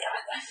 But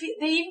I feel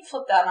they even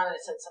flip that on it.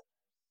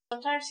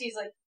 Sometimes he's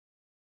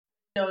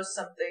knows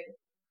something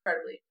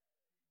incredibly.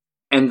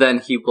 And then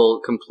he will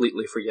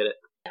completely forget it.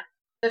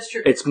 That's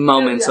true. It's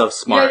moments Yeah. of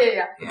smart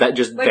Yeah. that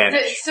just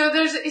vanish. So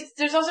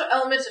there's also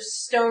elements of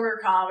stoner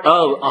comedy.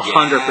 Oh, in it.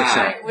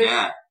 100%. With-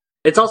 Yeah.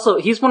 It's also,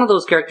 he's one of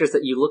those characters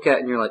that you look at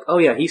and you're like, oh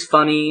yeah, he's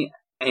funny,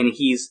 and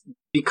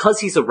because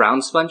he's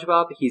around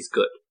SpongeBob, he's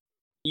good.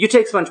 You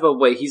take SpongeBob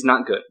away, he's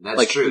not good.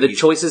 That's true. The He's-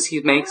 choices he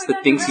makes, the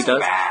things he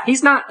does, bad.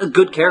 he's not a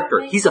good character.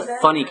 He's a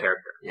funny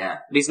character. Yeah.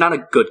 But he's not a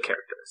good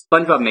character.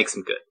 SpongeBob makes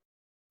him good.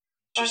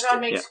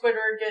 SpongeBob makes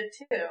Squidward good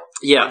too.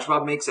 Yeah.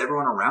 SpongeBob makes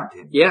everyone around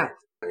him. Yeah.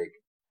 Like,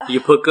 You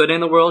put good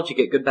in the world, you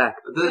get good back.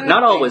 the-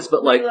 Not always,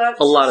 but We love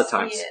a lot to of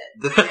times. see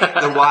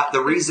it.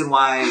 the reason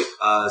why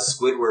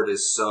Squidward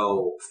is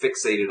so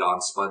fixated on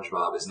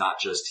SpongeBob is not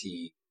just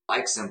he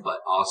likes him, but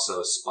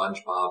also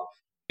SpongeBob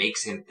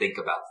makes him think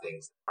about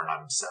things that are not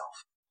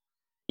himself.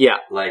 Yeah.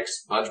 Like,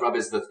 SpongeBob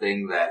is the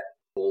thing that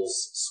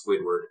pulls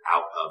Squidward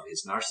out of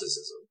his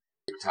narcissism.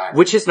 Big time.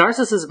 Which his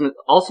narcissism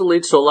also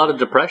leads to a lot of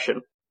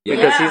depression. Yeah.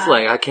 Because Yeah. he's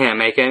like, I can't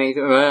make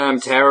anything,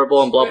 I'm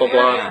terrible, and blah, blah, Squidward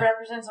blah.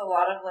 represents a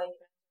lot of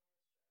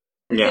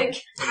Yeah.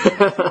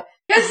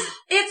 because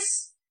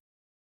it's.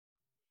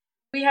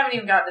 We haven't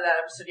even gotten to that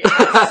episode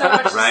yet. There's so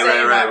much to Right,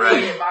 say right, about right.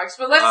 Idiot Box,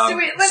 but let's do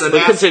it. Let's so do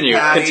now-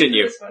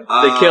 continue. this one.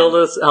 They kill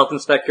this health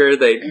inspector,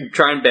 they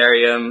try and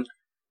bury him,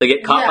 they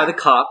get caught Yeah. by the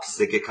cops,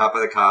 They get caught by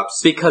the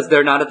cops. because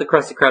they're not at the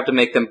Krusty Krab to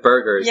make them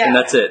burgers, and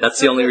that's it. That's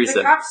the only reason.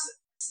 The cops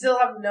still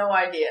have no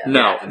idea. No,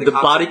 Yeah, the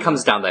cops- body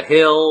comes down the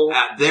hill.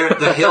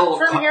 The hill,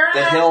 From here on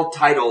the out- hill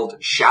titled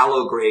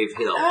Shallow Grave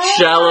Hill. Oh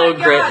Shallow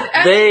my grave. God.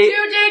 And They-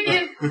 do dig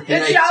in They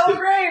a shallow do.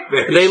 grave.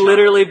 Very They shallow.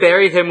 literally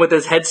bury him with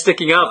his head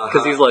sticking up,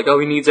 because he's like, oh,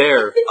 he needs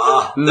air.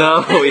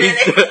 No, he's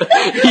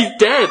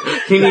dead.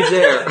 He needs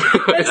air.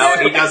 No,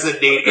 he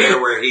doesn't need air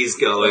where he's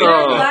going. They're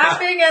Oh.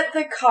 laughing at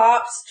the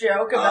cops'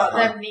 joke about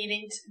Uh-huh. them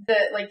needing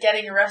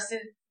getting arrested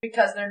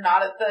because they're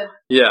not at the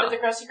Yeah.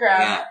 Krusty Krab.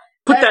 Yeah.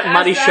 Put And that as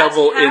muddy that's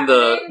shovel in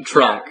the happening-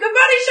 trunk. Yeah, the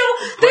muddy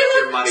shovel. Put They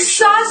your look muddy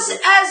shovel sus in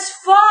the- as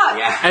fuck.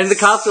 Yes. And the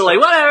cops are like,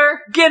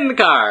 whatever, get in the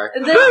car.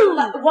 And then, Woo!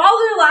 while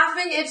they're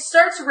laughing, it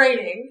starts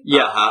raining,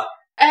 Yeah. Uh-huh.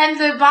 and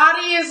the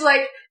body is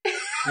like.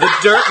 The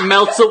dirt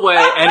melts away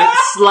and it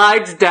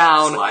slides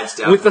down, Slides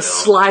down with the a hill.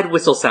 slide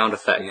whistle sound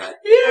effect. Yeah.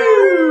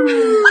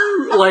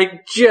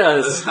 Like,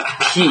 just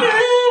peak.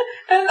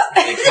 And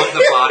They put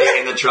the body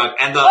in the trunk,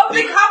 and oh,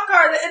 the cop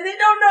car, and they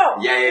don't know.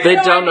 yeah. They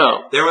no don't idea.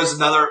 know. There was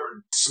another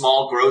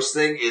small gross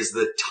thing: is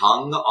the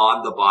tongue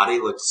on the body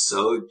looked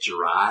so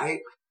dry.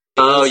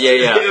 Oh, It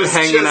yeah. was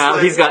Hanging just out.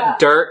 like- He's got Yeah.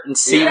 dirt and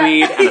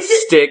seaweed and a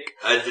stick.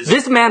 Just-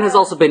 This man has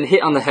also been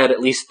hit on the head at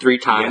least 3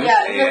 times.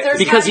 Yeah, the third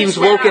Because time he was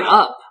went woken out.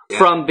 up Yeah.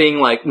 from being,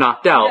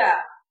 knocked out. Yeah.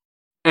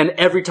 And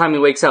every time he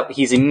wakes up,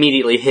 he's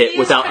immediately hit He is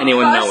without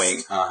anyone concussed.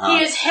 knowing. Uh-huh.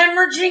 He is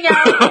hemorrhaging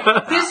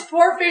out. This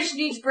poor fish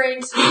needs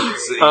brain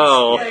surgery.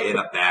 Oh. Yeah, in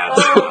a bad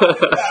Oh,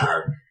 spot.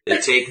 Sure. They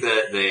take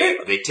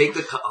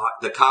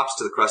the cops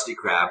to the Krusty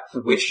Krab,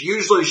 which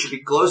usually should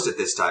be closed at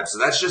this time. So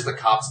that's just the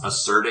cops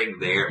asserting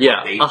their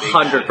Yeah, they think should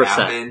 100%.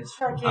 happen.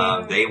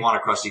 Fucking They want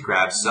a Krusty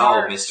Krab, so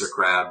Narcs. Mr.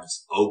 Krabs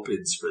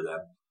opens for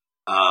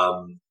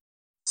them.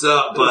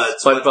 But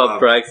SpongeBob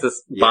drags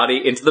this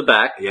body into the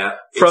back. Yeah.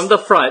 From the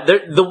front.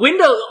 The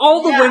window,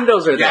 all the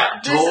windows are there. Yeah,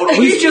 totally.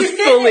 He's just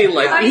fully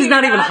like, he's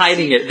not even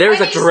hiding it. There's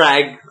a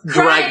drag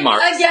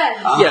mark. Again.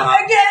 Yeah.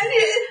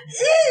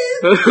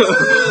 Again.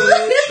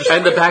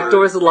 And the back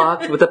door is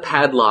locked with a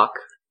padlock.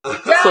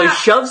 So he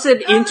shoves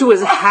it into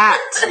his hat.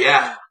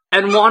 Yeah.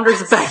 And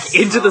wanders back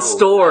into the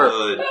store.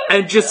 Good.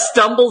 And just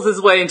stumbles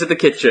his way into the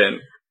kitchen.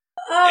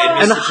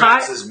 And And Mr.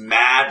 Krabs is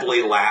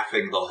madly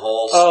laughing the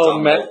whole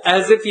stumble.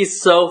 As if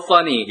he's so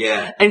funny.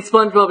 Yeah. And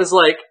SpongeBob is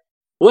like,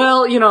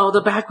 well,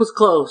 the back was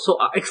closed, so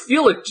I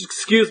feel like,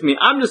 excuse me,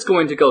 I'm just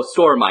going to go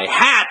store my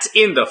hat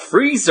in the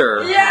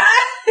freezer. Yeah.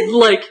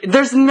 Like,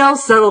 there's no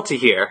subtlety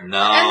here.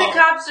 No. And the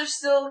cops are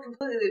still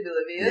completely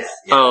oblivious.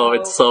 Yeah. Oh,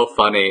 it's so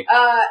funny.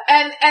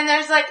 And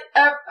there's like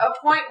a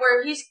point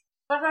where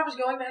SpongeBob is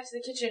going back to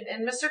the kitchen,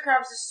 and Mr.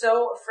 Krabs is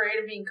so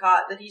afraid of being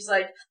caught that he's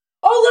like,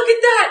 oh, look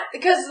at that!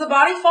 Because the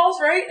body falls,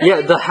 right? And Yeah,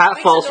 it the hat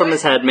makes falls a from noise.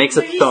 his head, makes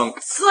a So thunk.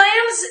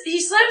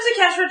 He slams the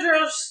cash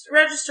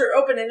register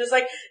open and is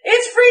like,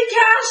 it's free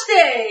cash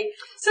day!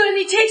 So then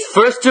he takes...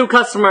 First 2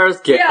 customers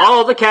get Yeah.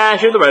 all the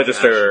cash in the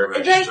register.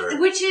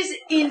 Which is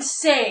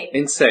insane.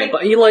 Insane.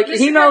 But Mr.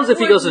 he knows if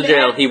he Krabs goes to would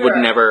jail, he would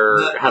never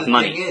have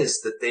money.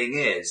 The thing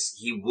is,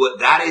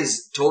 that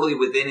is totally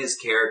within his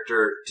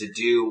character to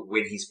do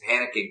when he's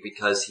panicking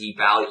because he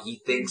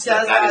thinks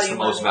that is the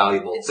most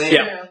valuable thing.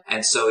 Yeah.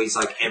 And so he's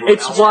like, everyone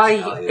It's else why,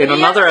 has value. in And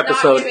another he's not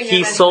episode, giving he him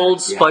any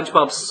sold money.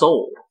 SpongeBob's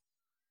soul.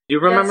 Do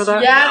you remember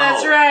that? Yeah,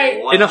 that's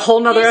right. What? In a whole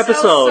nother He sells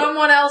episode.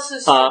 someone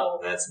else's soul.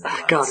 That's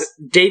nuts. God,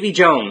 Davy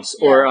Jones,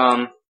 or,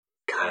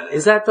 God,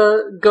 is that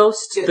the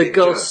ghost? Yeah, The Davy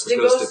ghost.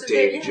 Jones, the ghost of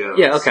Davy Jones.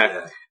 Yeah, okay.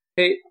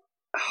 Hey,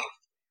 I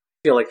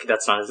feel like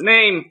that's not his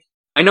name.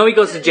 I know he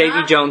goes to Is it Davy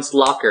not? Jones'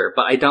 locker,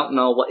 but I don't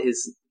know what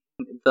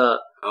the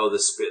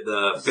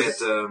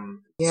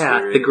Phantom. yeah,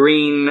 spirit. the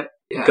green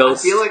Yeah,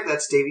 ghost. I feel like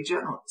that's Davy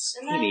Jones.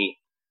 Maybe.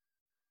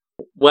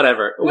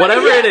 Whatever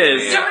Yeah, it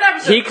is, different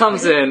episode. he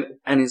comes in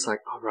and he's like,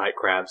 "All right,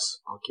 Krabs,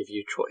 I'll give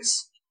you a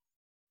choice.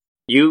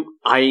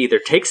 I either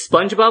take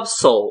SpongeBob's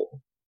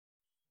soul,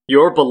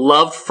 your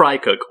beloved fry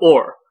cook,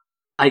 or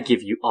I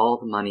give you all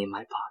the money in my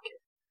pocket."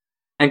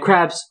 And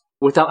Krabs,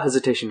 without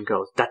hesitation,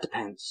 goes, "That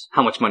depends.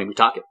 How much money we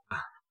talking?"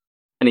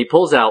 And he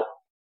pulls out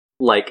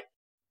like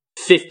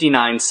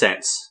 59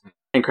 cents,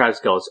 and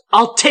Krabs goes,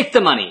 "I'll take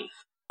the money,"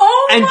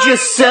 Oh and my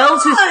just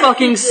sells his God!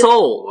 fucking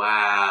soul.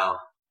 Wow.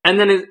 And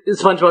then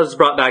SpongeBob is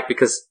brought back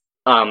because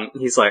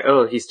he's like,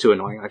 "Oh, he's too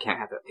annoying. I can't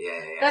have it."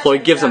 Yeah. That's So he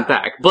gives him out.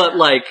 back. But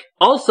like,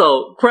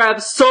 also,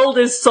 Krabs sold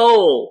his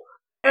soul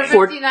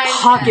for 59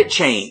 pocket cents.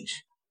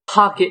 change.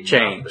 Pocket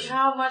change.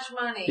 How much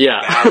money? Yeah.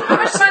 How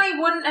much money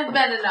wouldn't have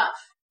been enough?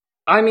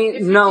 I If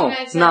mean, no, 59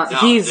 cents. not No,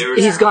 he's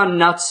there's- gone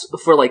nuts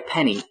for like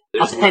penny.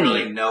 There's a penny.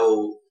 literally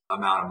no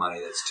amount of money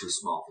that's too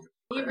small.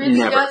 He really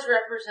Never. does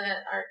represent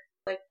our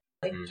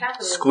like Mm.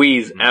 capitalism.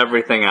 Squeeze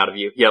everything out of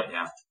you. Yep.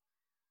 Yeah.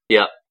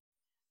 Yep.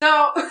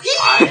 So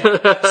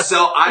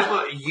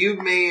You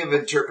may have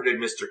interpreted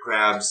Mr.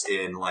 Krabs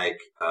in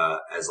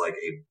as like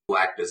a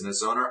black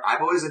business owner.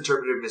 I've always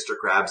interpreted Mr.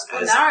 Krabs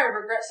well, as now I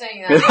regret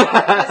saying that.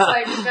 It's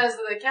like because of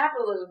the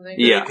capitalism thing.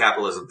 Yeah. the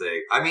capitalism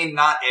thing. I mean,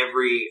 not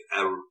every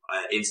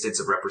instance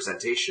of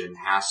representation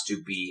has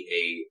to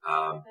be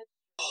a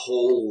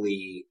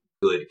wholly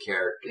good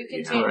character. We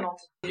you contain know? multiple.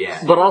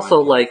 Yeah, But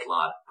also, everyone can be like,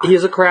 flawed.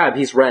 He's a crab.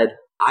 He's red.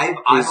 I've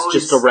He's always,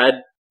 just a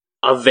red,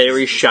 a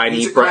very he's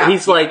shiny, a crab.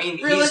 he's like, I mean,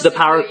 he's the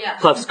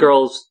Powerpuff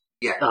Girls,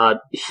 Yeah.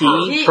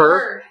 He,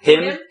 her, her,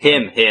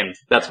 him.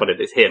 That's what it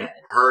is, him.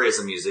 Her is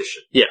a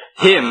musician. Yeah,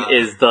 him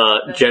is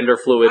the gender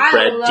fluid I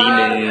red love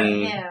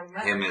demon him.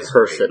 Him is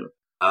person.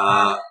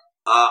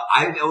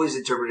 I've always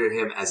interpreted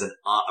him as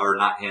or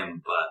not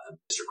him, but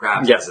Mr.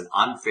 Krabs Yeah. as an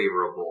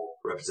unfavorable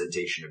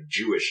representation of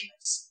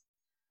Jewishness.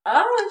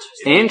 Oh,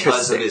 interesting.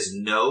 Because of his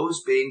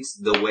nose being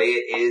the way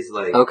it is,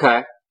 like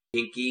Okay.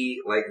 pinky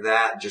like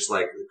that, just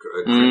like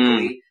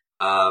crinkly.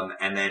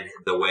 And then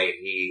the way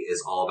he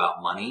is all about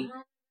money.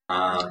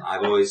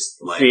 I've always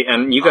like. See,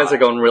 and you guys are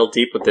going real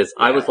deep with this.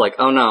 I Yeah. was like,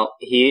 oh no,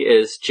 he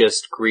is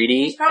just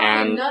greedy He's probably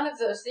and none of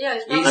those. Yeah,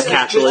 he's He's probably a just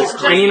capitalist.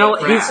 just a And you know,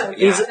 crab,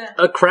 he's yeah.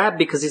 a crab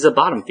because he's a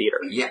bottom feeder.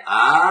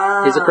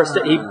 Yeah. He's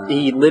a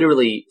he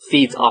literally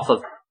feeds off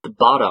of the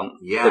bottom,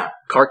 Yeah. the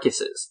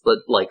carcasses,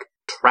 the like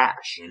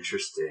trash,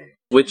 Interesting.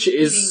 which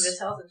eating is, this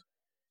health.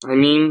 I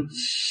mean,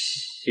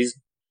 he's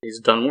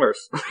done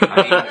worse.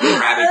 I mean,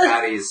 Krabby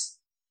Patty's.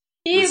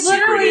 He the secret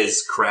literally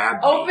is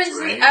crab opens meat,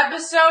 right? the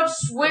episode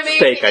swimming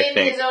Fake, I in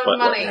think, his own but,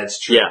 money. That's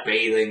true. Yeah.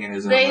 Bathing in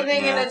his own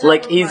Bathing yeah. in his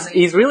Like own he's money.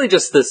 he's really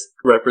just this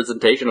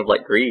representation of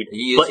like greed,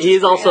 He is but he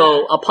is just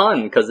also a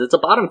pun because it's a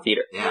bottom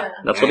feeder. Yeah.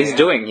 That's Yeah, what he's yeah.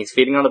 doing. He's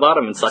feeding on the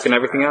bottom and sucking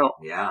everything out.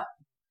 Yeah.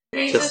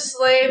 He's Just- a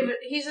slave.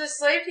 He's a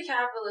slave to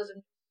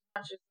capitalism.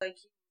 Not just like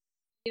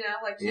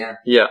like Yeah.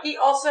 Yeah, He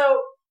also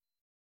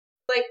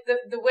like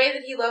the way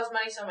that he loves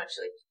money so much.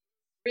 Like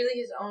really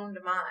his own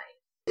demise.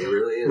 It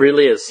really is.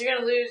 really is. You're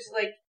gonna lose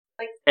like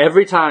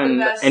Every time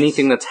The best-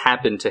 anything that's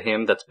happened to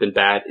him that's been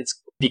bad,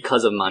 it's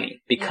because of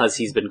money, because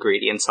he's been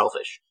greedy and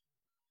selfish.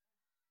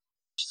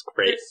 Which is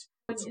great.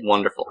 It's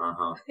wonderful.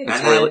 And It's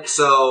then really-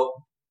 so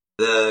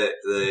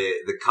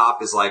the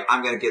cop is like,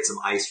 I'm gonna get some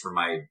ice for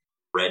my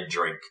red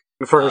drink.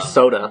 For her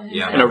soda.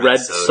 Yeah, In a my red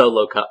soda.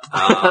 solo cup.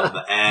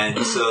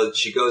 And so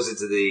she goes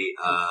into the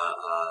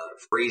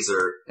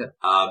freezer,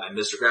 and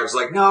Mr. Krabs is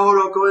like, "No,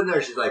 don't go in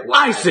there." She's like, "What?"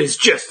 Ice is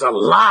just a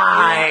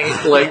lie!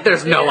 Yeah. Like,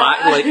 there's no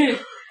ice. Like,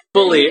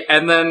 fully.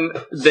 And then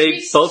they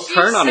She- both she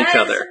turn on each says-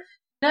 other.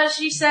 No,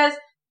 she says,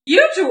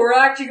 "You two were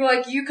acting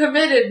like you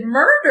committed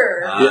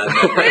murder."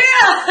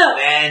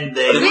 Then Yeah.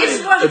 they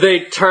These ones- They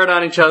turn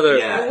on each other.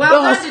 Yeah. Well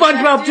Oh, done,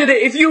 SpongeBob detective. did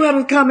it. If you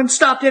hadn't come and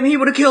stopped him, he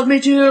would have killed me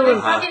too. They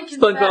And fucking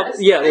SpongeBob,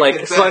 confessed. yeah, like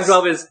confess.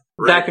 SpongeBob is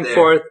Right back and there.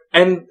 forth,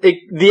 and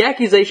the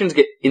accusations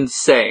get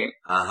insane.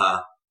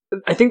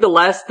 I think the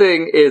last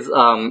thing is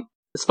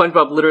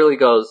SpongeBob literally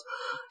goes,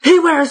 "He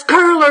wears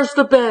curlers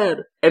to bed,"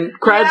 and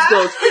Krabs Yeah.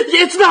 goes,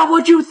 "It's not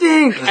what you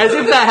think," as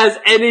if that has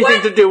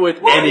anything to do with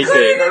What anything.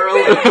 could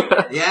it have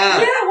been? Yeah.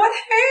 Yeah, what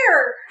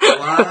hair? What?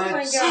 Oh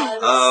my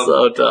god.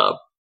 So dumb.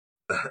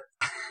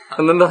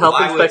 And then the health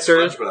Why inspector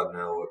would is. SpongeBob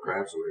know what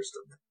Krabs wears to?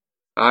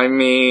 I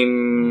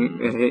mean,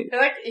 I feel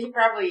like he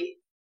probably.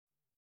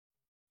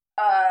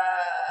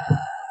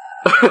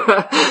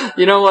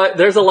 you know what?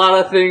 There's a lot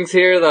of things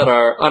here that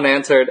are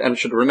unanswered and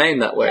should remain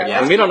that way. Yeah.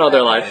 And we don't know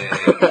their life.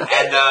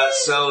 And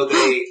so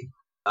they,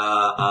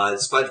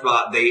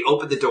 SpongeBob, they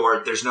open the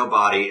door. There's no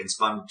body, and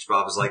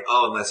SpongeBob is like,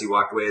 "Oh, unless he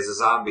walked away as a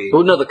zombie."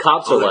 Oh no, the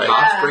cops Oh, are the like,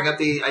 cops Yeah. bring up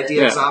the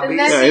idea Yeah. of zombies. And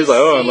then yeah, he's like,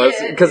 oh, see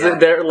unless, it. because Yeah.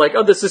 they're like,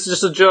 oh, this is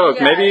just a joke.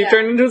 Yeah, Maybe he yeah.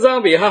 turned into a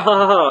zombie. Ha ha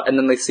ha ha. And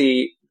then they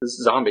see this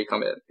zombie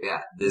come in. Yeah,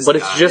 this But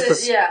it's guy. just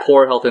this Yeah.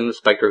 poor health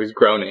inspector who's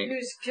groaning.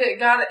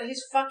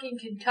 He's fucking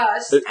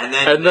concussed. And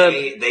then, and then-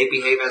 they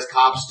behave as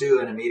cops do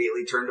and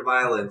immediately turn to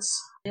violence.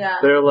 Yeah.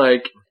 They're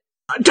like,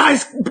 die,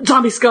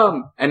 zombie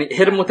scum! And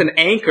hit him with an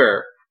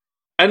anchor.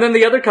 And then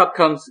the other cop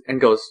comes and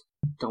goes,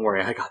 don't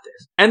worry, I got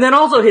this. And then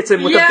also hits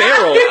him with Yeah. a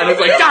barrel. And is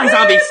like, die,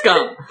 zombie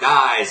scum!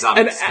 Die,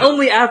 zombie. And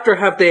only after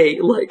have they,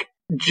 like,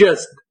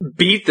 just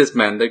beat this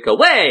man, they go,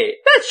 wait,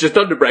 that's just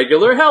a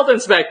regular health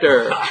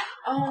inspector.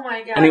 Oh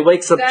my god. And he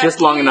wakes up That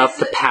just long is- enough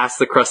to pass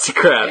the Krusty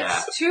Krab.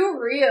 Yeah. It's too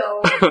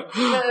real.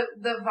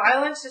 The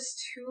violence is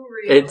too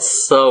real. It's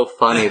so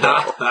funny though.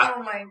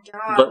 Oh my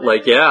god. But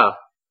like, yeah,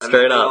 And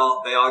straight they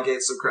up. they all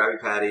get some Krabby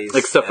Patties.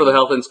 Except for the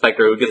health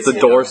inspector who gets the Yeah.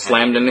 door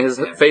slammed in his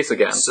Yeah. face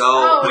again. So,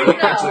 Oh, when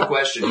you no. answer the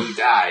question, who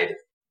died?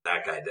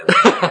 That guy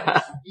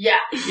definitely Yeah.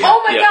 Yeah.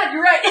 Oh my Yeah. god,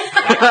 you're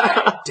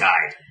right.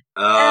 died.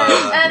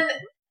 and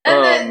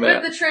Oh, then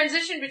man. but the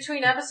transition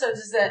between episodes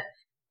is that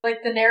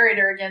like the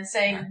narrator again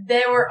saying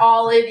they were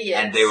all idiots.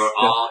 and they were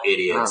all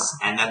idiots.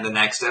 And then the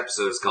next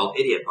episode is called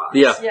Idiot Box.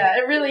 Yeah. Yeah,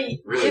 it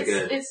really Really it's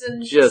good. it's a,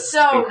 Just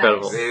so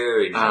incredible. nice.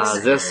 Very nice.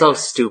 They're so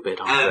stupid,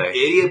 And aren't they?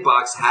 Idiot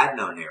Box had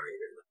no narrator.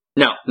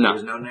 No, There no,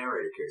 was no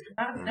narrator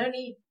character. No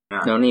need.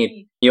 no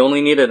need. You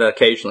only need it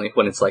occasionally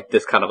when it's like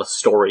this kind of a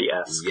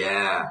story-esque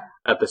Yeah.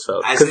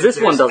 episode. As Because if this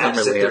one there's- doesn't as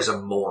if really there's have.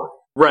 a moral.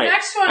 Right. The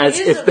next one As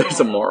is if a there's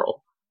a moral.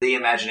 moral. The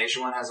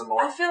imagination one has a I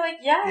moral. feel like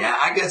yeah.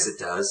 I guess it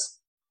does.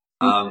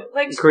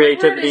 Like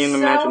Creativity Squidward is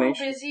and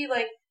imagination. So busy,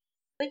 like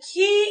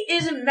he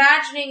is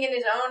imagining in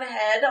his own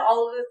head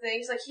all of the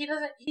things. Like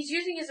he's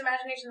using his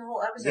imagination the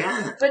whole episode,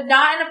 Yeah. but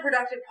not in a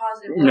productive,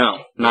 positive way.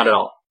 No, not at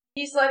all.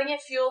 He's letting it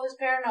fuel his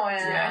paranoia,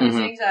 Yeah. and his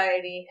Mhm.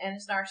 anxiety, and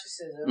his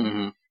narcissism,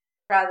 Hmm.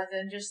 rather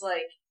than just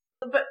like.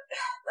 But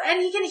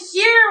and he can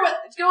hear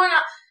what's going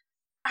on.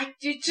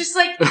 Just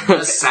like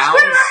The sounds,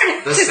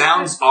 Squidward! the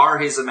sounds are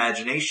his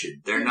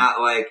imagination. They're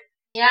not like,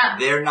 yeah.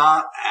 they're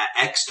not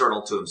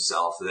external to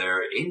himself.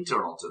 They're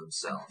internal to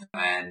himself.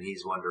 And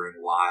he's wondering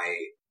why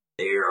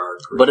they are.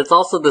 But it's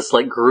also this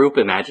like group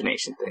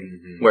imagination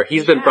thing. Mhm. Where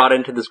he's been Yeah. brought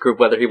into this group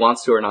whether he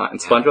wants to or not,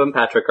 and Yeah. SpongeBob and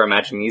Patrick are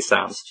imagining these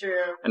sounds, It's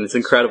true. and it's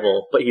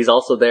incredible. But he's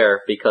also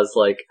there because,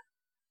 like,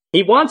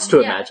 he wants to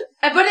Yeah. imagine.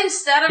 But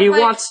instead of He like,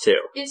 wants to.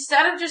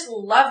 instead of just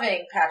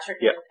loving Patrick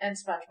Yeah. and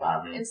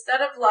SpongeBob, Mhm. instead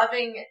of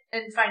loving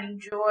and finding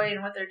joy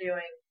in what they're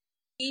doing,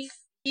 he's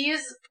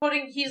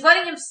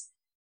letting him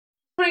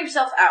putting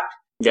himself out.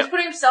 Yeah. He's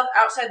putting himself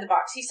outside the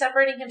box. He's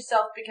separating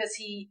himself because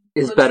he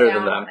Is looks better down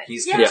than them. on it.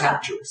 He's yeah.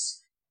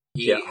 contemptuous.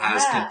 He Yeah.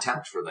 has Yeah.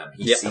 contempt for them.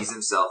 He Yeah. sees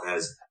himself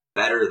as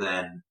better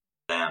than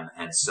them.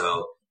 And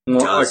so, More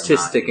does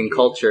artistic not in engage.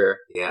 culture.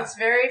 yeah. It's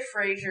very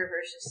Frasier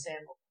versus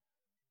Sample.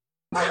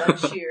 I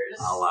love Cheers.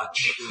 A la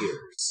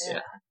Cheers.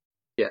 Yeah.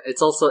 Yeah,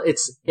 it's also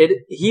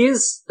he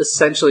is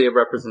essentially a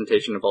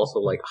representation of also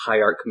like high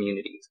art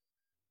communities.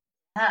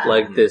 Yeah.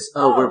 Like this,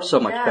 we're Oh, so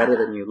much yeah. better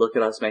than you. Look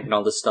at us making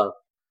all this stuff.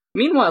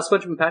 Meanwhile,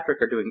 SpongeBob and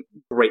Patrick are doing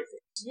great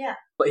things. Yeah.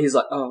 But he's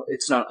like, oh,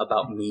 it's not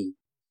about me,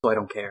 so I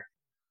don't care.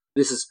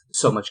 This is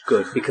so much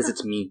good because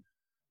it's me.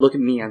 Look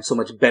at me, I'm so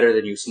much better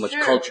than you, so much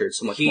Sure. cultured,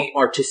 so much He-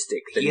 more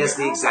artistic than He you. has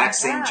the Oh exact my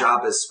same God.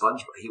 job as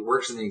SpongeBob. He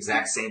works in the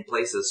exact same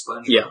place as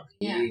SpongeBob.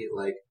 Yeah. He,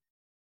 like,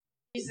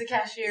 He's the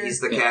cashier. he's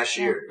the Yeah.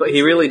 cashier. But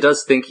he really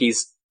does think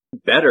he's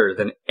better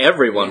than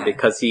everyone Yeah.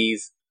 because he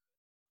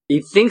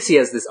thinks he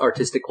has this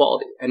artistic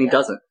quality, and he Yeah.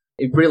 doesn't.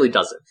 He really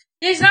doesn't.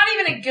 He's not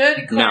even a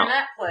good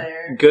clarinet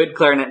player. Good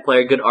clarinet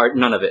player, good art,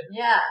 none of it.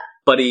 Yeah.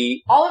 But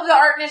he, All of the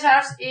art in his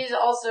house is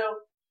also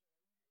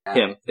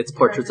him. It's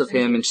portraits of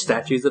him and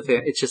statues of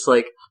him. It's just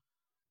like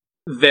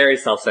very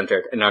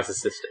self-centered and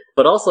narcissistic.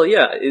 But also,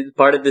 yeah, it's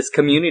part of this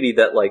community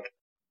that like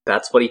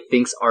that's what he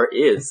thinks art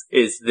is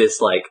this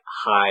like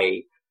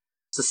high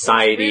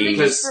society. Really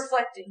just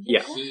reflecting.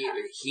 Yeah.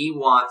 He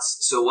wants,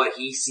 so what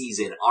he sees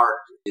in art,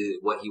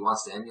 what he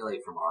wants to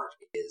emulate from art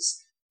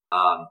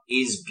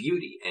is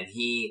beauty, and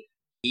he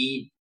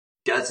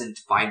doesn't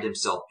find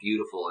himself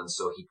beautiful, and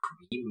so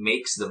he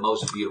makes the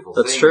most beautiful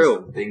That's things.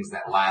 true. Things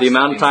that last. The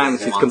amount of things times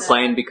that he's he wants-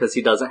 complained because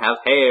he doesn't have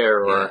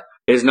hair or Yeah.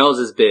 his nose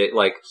is big,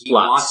 like He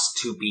lots.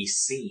 wants to be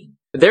seen.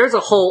 There's a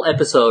whole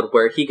episode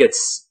where he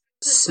gets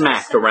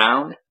smacked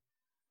around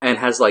and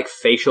has like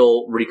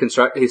facial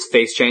reconstruct. His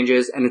face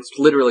changes, and it's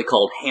literally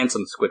called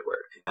Handsome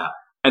Squidward. Yeah.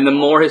 And the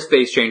more his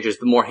face changes,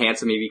 the more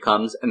handsome he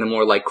becomes, and the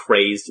more like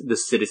crazy the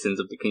citizens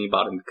of Bikini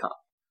Bottom become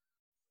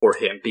for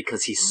him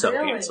because he's so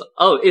Really? handsome.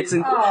 Oh, it's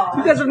you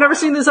Aw. guys have never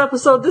seen this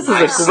episode. This is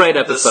I've a great seen the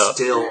episode.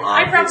 still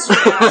I of probably this.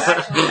 have,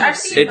 actually. I've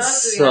seen most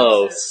It's of the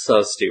so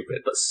episodes.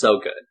 stupid, but so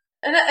good.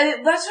 And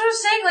that's what I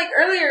was saying, like,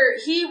 earlier,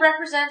 he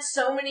represents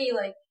so many,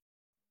 like,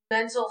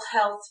 mental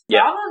health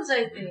Yeah. problems,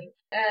 I think,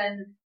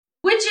 and,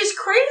 which is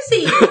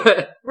crazy,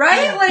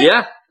 right? Like,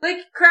 Yeah. like,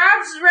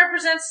 Krabs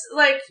represents,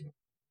 like,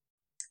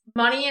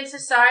 money in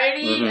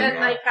society, Mhm. and, Yeah.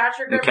 like,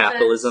 Patrick And represents...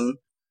 capitalism.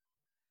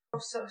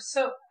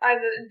 So,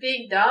 either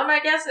being dumb, I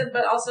guess,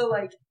 but also,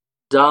 like,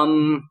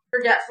 Dumb.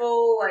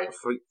 forgetful, like,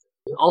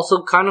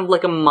 Also kind of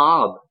like a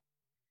mob.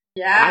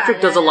 yeah.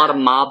 Patrick does a lot of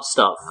mob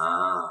stuff.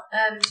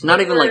 And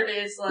Not even, like-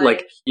 Squidward is,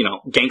 Like, you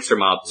know, gangster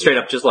mob. Straight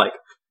up just like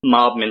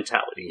mob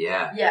mentality.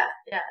 Yeah. yeah.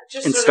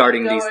 Just And sort of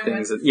starting these going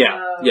things. with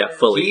And, the flow.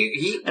 fully.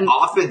 He And-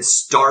 often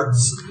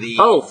starts the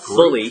Oh, group.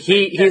 fully.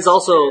 He's That's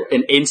also true.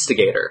 an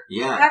instigator.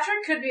 Yeah.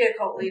 Patrick could be a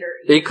cult leader.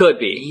 He could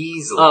be.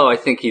 Easily. Oh, I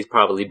think he's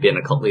probably been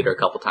a cult leader a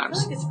couple I feel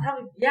times. like it's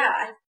probably Yeah.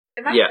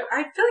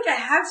 I feel like I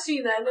have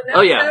seen that. But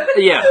Oh yeah,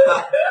 yeah,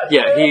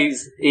 yeah.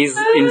 He's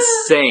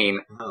insane,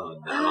 Oh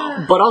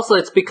no. but also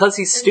it's because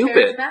he's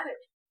stupid.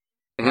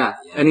 Charismatic. Yeah,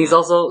 Yeah. and he's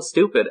also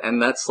stupid,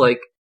 and that's like,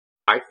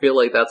 I feel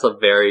like that's a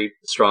very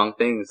strong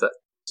thing that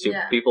stupid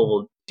Yeah. people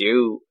will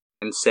do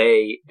and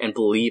say and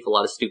believe a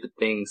lot of stupid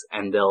things,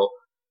 and they'll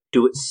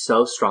do it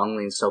so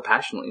strongly and so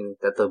passionately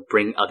that they'll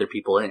bring other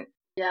people in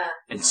Yeah.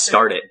 and That's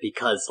start it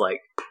because, like,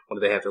 what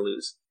do they have to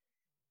lose?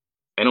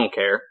 They don't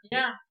care.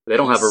 Yeah. They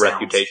don't have a He sounds-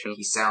 reputation.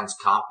 He sounds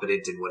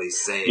confident in what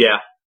he's saying. Yeah,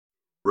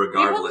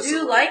 Regardless. People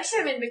do of like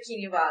him in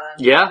Bikini Bottom.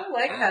 Yeah. People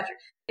like Yeah. Patrick.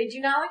 They do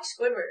not like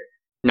Squidward.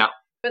 No.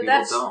 But People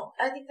that's don't.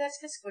 I think that's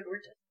because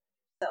Squidward does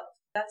himself.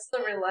 That's the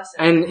real lesson.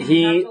 and You have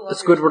he to love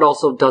Squidward yourself.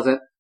 also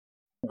doesn't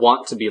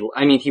want to be.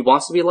 I mean, he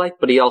wants to be liked,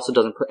 but he also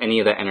doesn't put any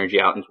of that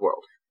energy out into the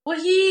world Well,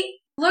 he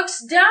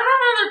looks down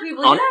on other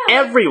people. on yeah,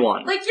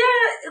 everyone. Like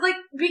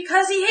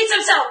because he hates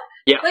himself.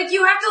 Yeah. Like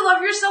you have to love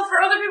yourself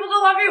for other people to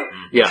love you,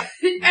 Yeah,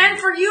 and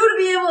for you to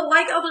be able to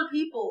like other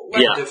people.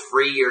 Like, Yeah. To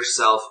free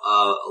yourself,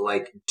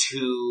 to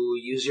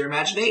use your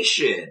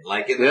imagination,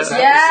 like in this Yeah.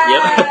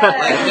 episode. Yep.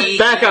 Like he-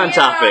 Back on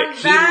topic.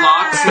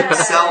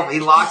 He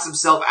locks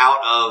himself out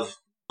of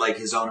like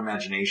his own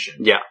imagination.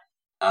 Yeah.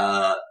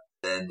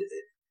 And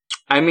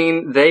I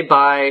mean, they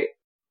buy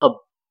a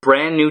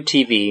brand new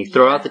TV,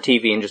 throw out the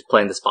TV, and just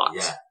play in this box.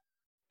 yeah,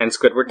 And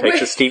Squidward takes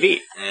his TV.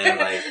 and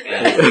like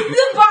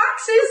the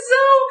box is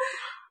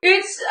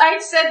I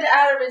said to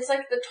Adam, it's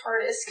like the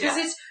TARDIS, because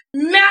Yeah. it's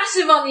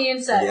massive on the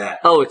inside. yeah,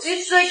 Oh, it's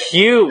like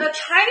huge. a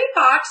tiny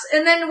box,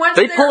 and then once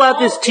They they're pull out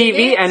all this in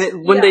TV, it,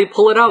 and when yeah. they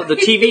pull it out, the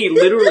TV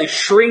literally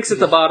shrinks at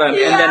the bottom and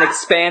then Yeah.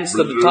 expands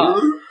to the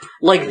top.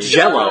 Like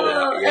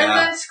Jello. And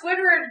Yeah. then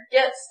Squidward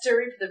gets to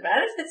reap the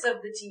benefits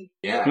of the TV.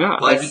 yeah. Yeah.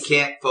 But he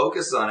can't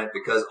focus on it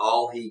because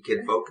all he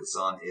can focus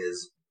on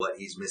is what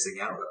he's missing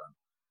out on.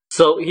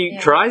 So he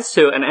Yeah. tries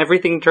to, and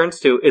everything he turns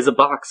to is a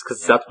box,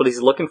 because Yeah. that's what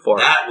he's looking for.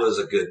 That was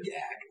a good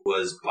gag.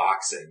 Was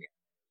boxing.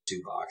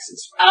 2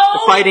 boxes.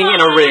 Oh, Fighting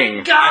in a my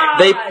ring. God.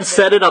 They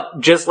set it up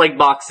just like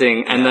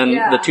boxing, and then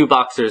Yeah. the 2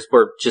 boxers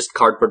were just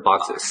cardboard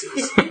boxes.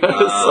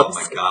 Oh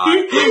my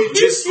god.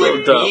 Just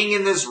like dumb. being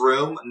in this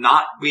room,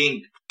 not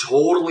being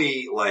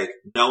totally like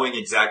knowing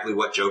exactly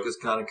what joke is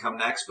gonna come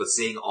next, but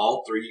seeing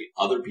all 3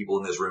 other people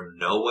in this room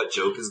know what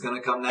joke is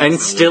gonna come next. And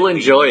still lean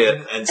enjoy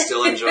in it. And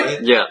still enjoy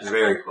it. Yeah. It's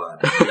very fun.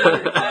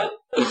 Very fun.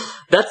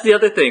 That's the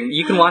other thing.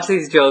 You can watch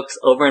these jokes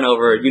over and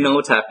over. You know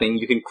what's happening.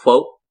 You can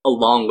quote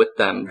along with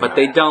them, but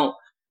they don't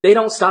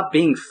stop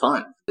being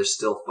fun. They're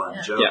still fun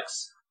Yeah.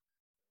 jokes.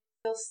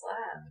 Still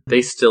slap.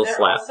 They still There are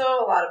slap. also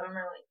a lot of them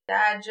are like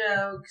dad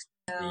jokes.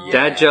 Yeah.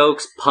 Dad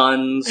jokes,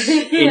 puns,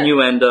 Yeah.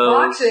 innuendos.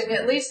 Boxing,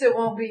 at least it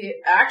won't be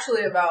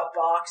actually about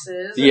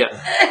boxes. Yeah.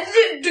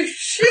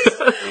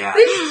 Yeah.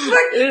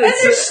 And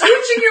they're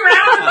switching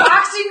around the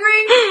boxing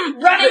ring,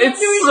 running into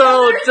It's each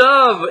so other.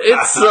 dumb.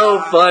 It's so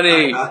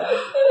funny.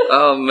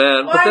 Oh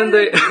man. But Why then do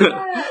they do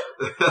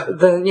that?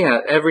 then yeah,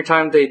 every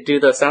time they do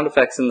the sound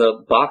effects in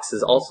the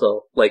boxes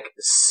also like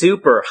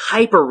super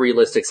hyper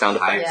realistic sound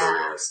effects.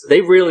 Hyper-realistic.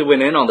 They really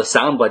went in on the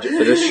sound budget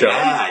for this show.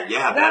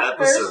 Yeah, that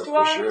first episode for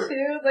one sure.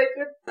 too, like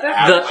with the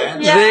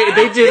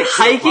They did Yeah.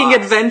 hiking Box.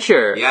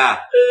 adventure. Yeah.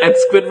 And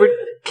Squidward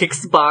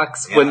kicks the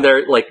box when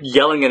they're like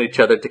yelling at each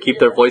other to keep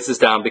their voices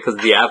down because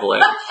of the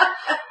avalanche.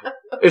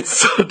 It's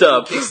so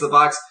dumb. Kicks the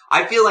box.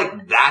 I feel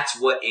like that's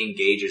what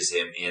engages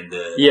him in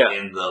the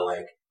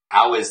like,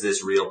 how is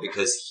this real?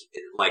 Because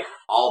like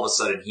all of a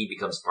sudden he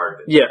becomes part of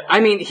it. Yeah, I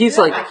mean, he's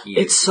like,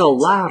 it's so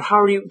loud. How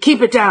are you?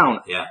 Keep it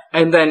down. Yeah.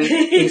 And then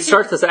he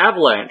starts this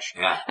avalanche.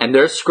 Yeah. And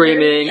they're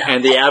screaming,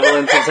 and the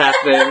avalanche is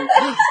happening.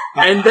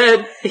 And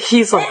then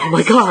he's like, oh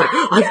my god,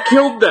 I've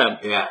killed them.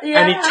 Yeah.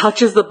 And he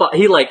touches the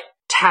he like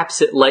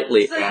taps it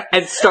lightly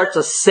and starts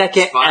a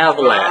second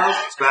avalanche.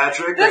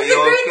 Patrick, That's are the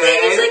you great okay?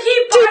 thing. He's like,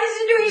 he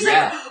buys into it. He's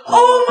like,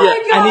 oh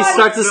my god. And he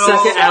starts a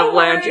second so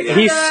avalanche. worried.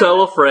 He's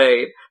so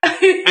afraid.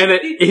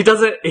 And he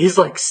doesn't, he's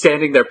like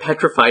standing there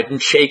petrified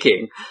and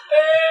shaking.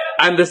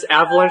 And this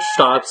avalanche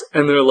stops,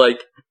 and they're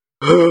like,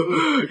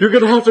 you're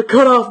gonna have to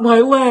cut off my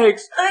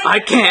legs. I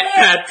can't,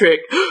 Patrick.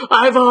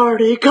 I've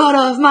already cut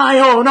off my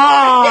own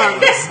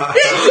arms.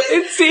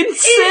 It's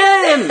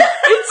insane.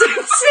 It's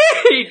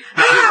insane.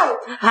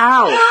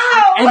 How?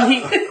 And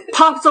he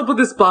pops up with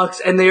this box,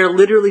 and they are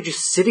literally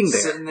just sitting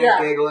there. Sitting there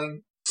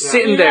giggling.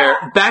 Sitting there,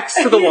 backs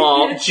to the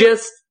wall,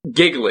 just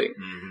giggling.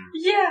 Mm-hmm.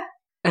 Yeah.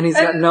 And he's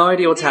got no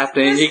idea what's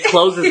happening. He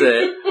closes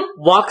it,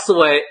 walks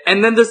away,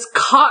 and then this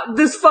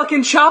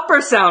fucking chopper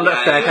sound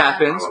effect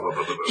happens.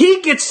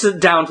 He gets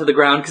down to the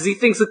ground because he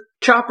thinks the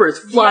chopper is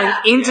flying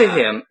into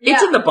him. Yeah.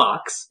 It's in the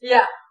box.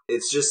 Yeah.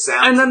 It's just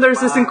sound. And then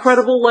there's this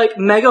incredible, like,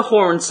 mega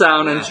horn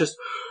sound, and it's just,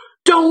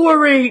 don't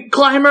worry,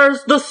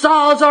 climbers, the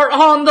saws are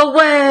on the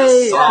way!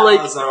 The saws like,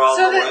 are on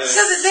the way.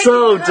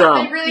 So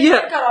dumb. They really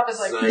Yeah. cut off his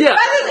leg. Yeah.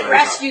 Why did they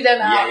rescue them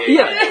out?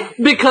 Yeah,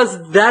 because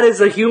that is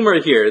a humor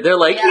here. They're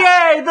like,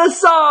 yay, the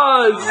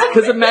saws!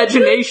 Because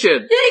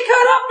imagination. They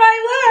cut off my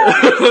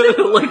leg!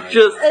 Like,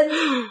 just... But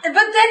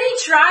then he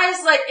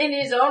tries, like, in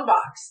his own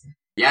box.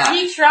 Yeah.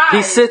 He tries.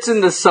 He sits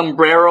in the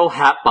sombrero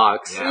hat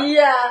box.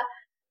 Yeah.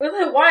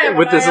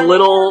 With this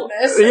little...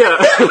 Yeah.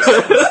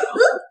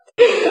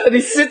 And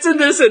he sits in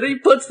this, and he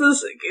puts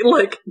this,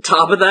 like,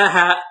 top of the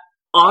hat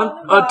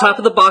on top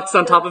of the box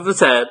on top of his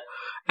head,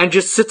 and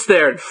just sits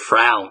there and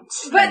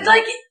frowns. But,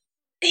 like,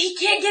 he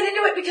can't get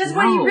into it because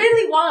what he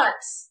really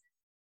wants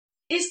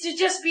is to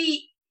just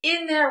be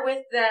in there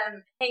with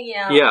them, hanging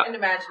out and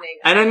imagining.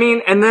 And I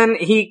mean, and then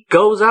he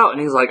goes out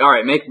and he's like,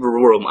 alright, make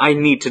room. I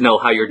need to know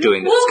how you're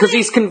doing this. Because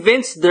he's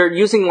convinced they're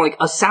using, like,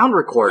 a sound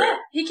recorder. Yeah,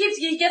 he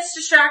gets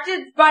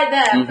distracted by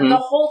them the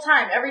whole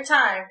time, every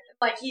time.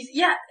 Like, he's,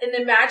 and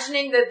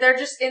imagining that they're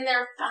just in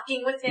there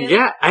fucking with him.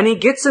 Yeah, and he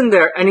gets in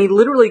there and he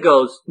literally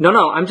goes,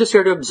 no, I'm just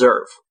here to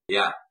observe.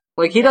 Yeah.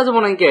 Like, he doesn't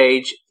want to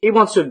engage, he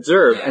wants to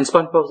observe. And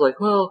SpongeBob's like,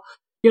 well,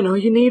 you know,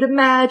 you need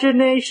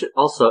imagination.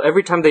 Also,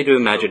 every time they do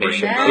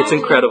imagination, it's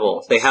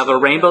incredible. They have a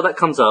rainbow that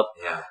comes up.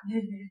 Yeah.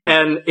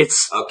 And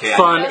it's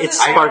fun,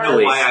 it's I don't know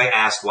sparkly. why I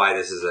asked why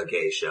this is a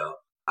gay show.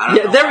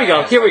 There we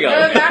go, here we go.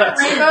 The amount of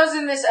rainbows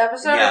in this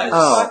episode is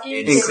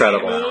fucking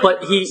incredible.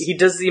 But he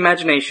does the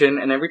imagination,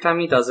 and every time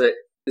he does it,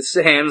 his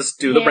hands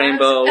do the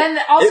rainbow. And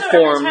also, it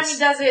forms. every time he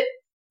does it,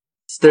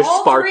 there's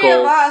all sparkles. three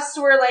of us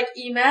were like,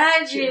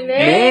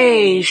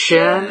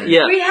 imagination.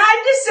 Yeah. We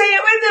had to say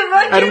it with him.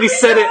 And we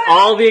said it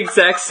all the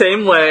exact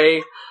same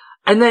way.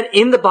 And then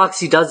in the box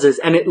he does this,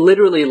 and it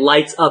literally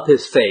lights up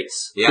his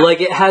face. Yeah.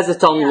 Like it has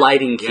its own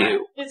lighting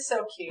cue. It's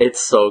so cute. It's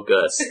so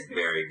good.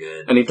 Very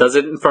good. And he does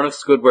it in front of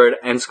Squidward,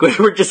 and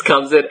Squidward just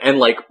comes in and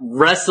like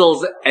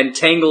wrestles and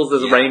tangles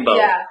this rainbow.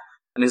 Yeah.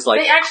 And he's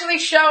like... They actually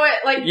show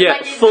it, like...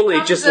 like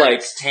fully, just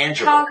like...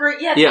 tangible.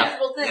 Concrete,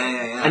 tangible thing.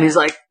 Yeah. And he's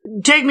like,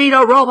 take me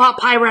to Robot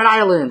Pirate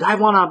Island! I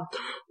wanna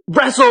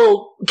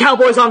wrestle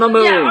cowboys on the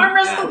moon! Yeah, arm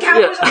wrestle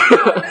cowboys on the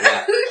moon!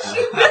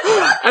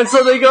 And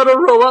so they go to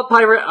Robot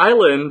Pirate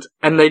Island,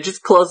 and they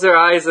just close their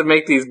eyes and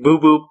make these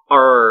boo-boop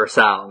 "arr"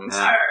 sounds.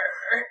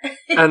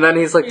 And then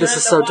he's like, this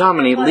is so dumb,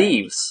 and he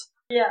leaves.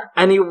 Yeah.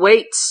 And he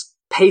waits,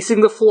 pacing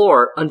the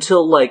floor,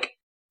 until, like,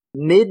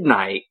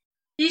 midnight.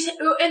 He's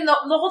and the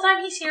whole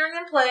time he's hearing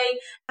them play,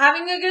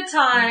 having a good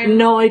time.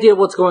 No idea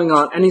what's going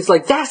on. And he's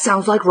like, that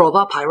sounds like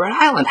Robot Pirate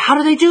Island. How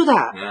do they do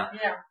that? Yeah.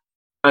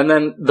 And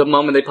then the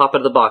moment they pop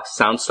out of the box,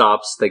 sound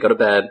stops, they go to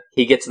bed,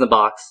 he gets in the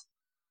box.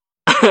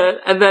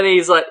 And then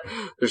he's like,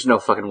 there's no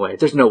fucking way.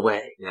 There's no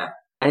way. Yeah.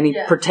 And he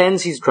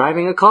pretends he's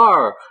driving a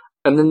car.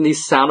 And then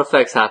these sound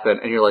effects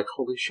happen, and you're like,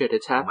 holy shit,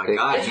 it's happening.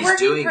 Oh my god, it's he's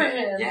doing for it.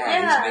 him.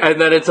 Yeah. And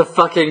then it's a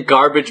fucking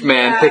garbage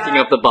man picking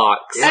up the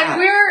box. Yeah.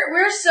 And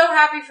we're so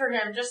happy for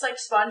him, just like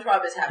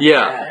SpongeBob is happy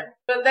for him.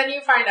 But then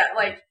you find out,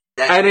 like...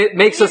 And it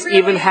makes us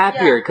even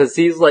happier, because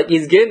he's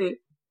getting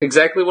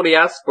exactly what he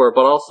asked for,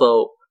 but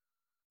also...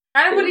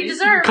 Kind of what he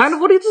deserves. Kind of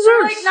what he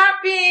deserves. Like, not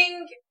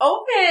being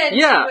open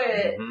to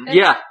it. Mm-hmm.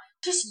 And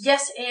just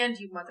yes and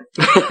you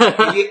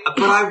motherfucker.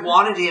 But I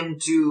wanted him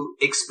to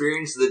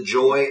experience the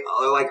joy,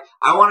 like,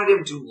 I wanted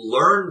him to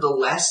learn the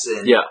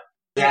lesson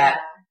that,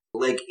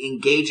 like,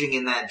 engaging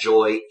in that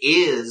joy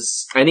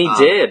is... And he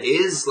did.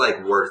 Is,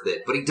 like, worth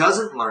it. But he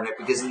doesn't learn it,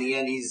 because in the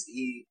end,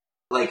 he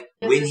gets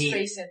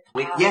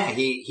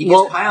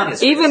high on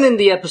his face. Even in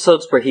the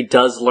episodes where he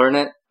does learn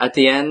it at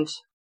the end,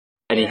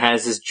 and he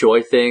has his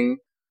joy thing,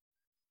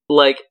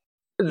 like,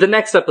 the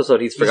next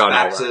episode he's forgotten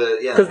back all to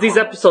because these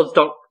episodes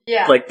don't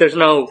Yeah. like. There's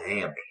no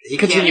Damn. He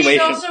Continue. And he's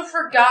continuation. also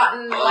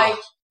forgotten, Oh, like,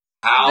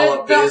 how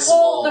the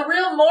abysmal. the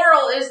real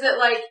moral is that,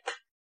 like,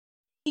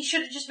 he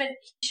should just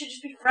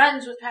be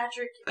friends with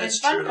Patrick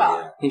That's and true.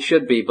 SpongeBob. Yeah. He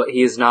should be, but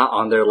he is not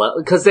on their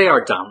level because they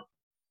are dumb.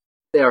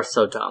 They are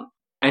so dumb,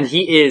 and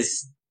he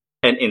is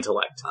an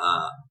intellect.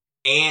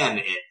 And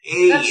an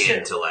That's true.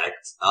 intellect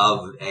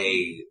of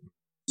a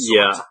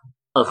Yeah,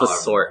 of a However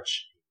sort.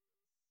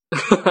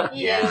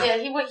 Yeah,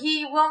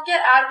 he won't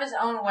get out of his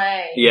own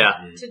way. Yeah,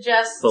 To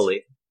just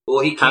fully. Well,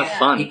 he can't. Have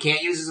fun. He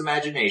can't use his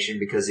imagination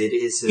because it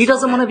is his. He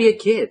doesn't own want to be a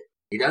kid.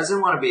 He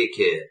doesn't want to be a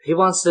kid. He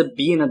wants to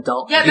be an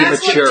adult. Yeah, be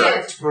that's what mature.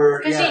 it is.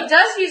 Because he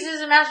does use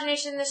his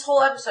imagination this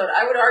whole episode.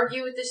 I would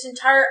argue with this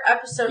entire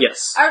episode.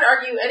 Yes. I would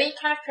argue any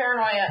kind of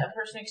paranoia a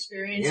person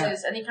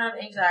experiences, any kind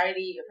of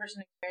anxiety a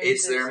person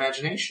experiences, It's their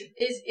imagination.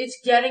 it's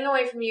getting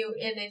away from you,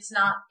 and it's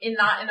not in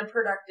a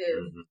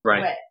productive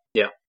Right. way.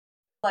 Yeah.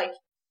 Like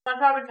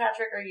SpongeBob and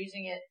Patrick are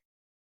using it,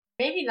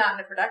 maybe not in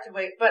a productive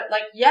way, but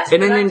like yes,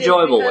 In an productive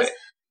enjoyable because way.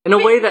 In a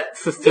way that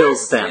fulfills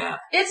Yes. them. Yeah.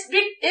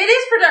 it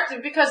is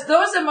productive because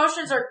those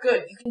emotions are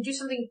good. You can do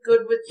something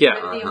good with, Yeah.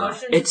 with the Uh-huh.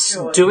 emotions. It's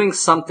of joy. doing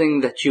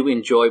something that you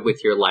enjoy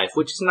with your life,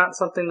 which is not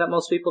something that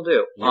most people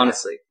do, Yeah.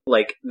 honestly.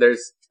 Like,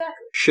 there's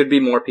Exactly. should be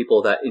more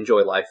people that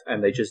enjoy life,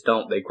 and they just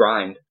don't. They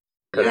grind.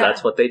 Because Yeah.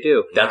 that's what they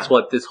do. Yeah. That's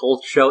what this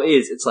whole show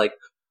is. It's like,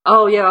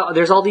 oh yeah,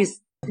 there's all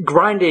these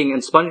grinding,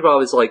 and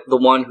SpongeBob is like the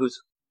one who's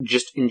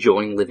just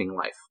enjoying living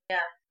life. Yeah.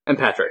 And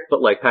Patrick,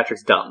 but like,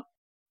 Patrick's dumb.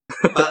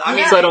 But I mean,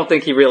 Yeah. So I don't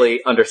think he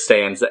really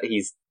understands that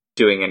he's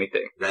doing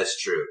anything. that's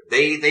true.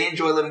 They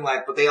enjoy living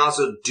life, but they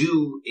also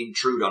do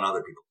intrude on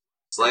other people.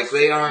 It's like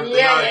they aren't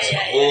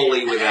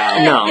wholly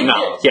without.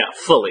 No, yeah,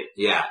 fully.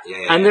 Yeah.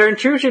 And their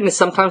intrusion is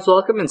sometimes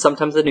welcome and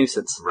sometimes a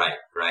nuisance. right.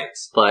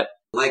 But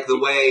Like the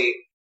way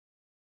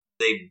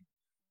they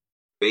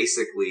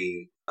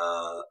basically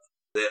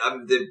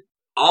they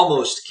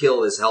almost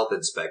kill his health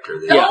inspector.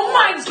 Yeah. Oh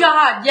my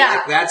god, yeah.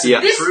 Like, that's Yeah.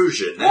 an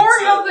intrusion. Poor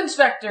That's health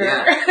inspector.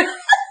 Yeah.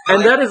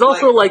 and that is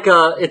also like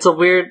it's a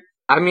weird.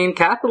 I mean,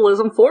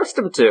 capitalism forced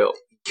him to.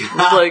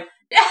 It's like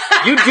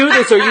you do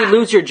this or you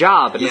lose your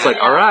job, and it's Yeah.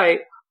 like, all right,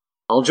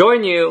 I'll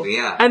join you.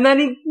 yeah. And then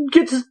he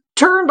gets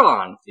turned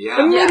on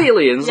Yeah.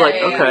 immediately, and it's Yeah, like,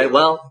 yeah, okay, yeah.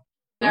 well,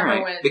 Never all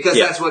right. wins. Because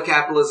Yeah. that's what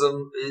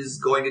capitalism is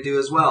going to do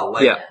as well.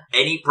 Like Yeah.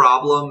 any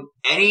problem,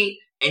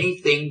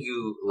 anything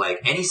you like,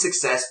 any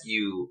success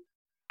you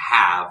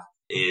have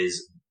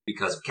is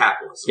because of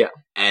capitalism. Yeah.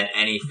 And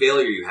any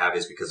failure you have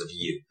is because of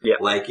you. Yeah.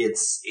 Like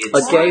it's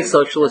A gay my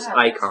socialist God.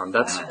 icon.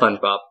 That's Yeah.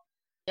 SpongeBob.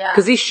 Yeah.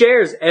 Because he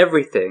shares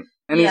everything.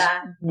 And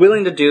Yeah. he's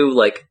willing to do,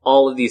 like,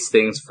 all of these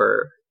things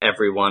for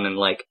everyone. And,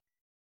 like,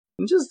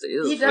 he just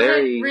is He doesn't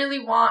very... really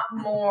want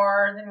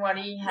more than what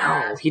he No,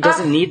 has. he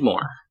doesn't need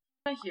more.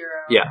 My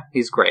hero. Yeah,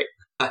 he's great.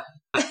 I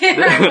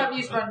love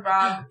you,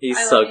 SpongeBob. He's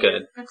I so love you.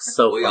 good.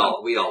 So we fun.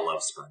 all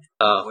love SpongeBob.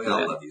 Oh, We all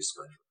man. love you,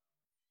 SpongeBob.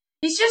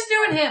 He's just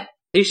doing him.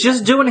 He's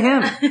just doing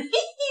him.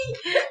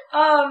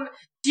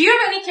 Do you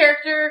have any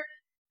character?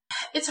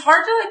 It's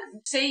hard to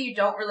like say you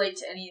don't relate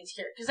to any of these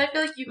characters because I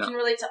feel like you No. can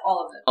relate to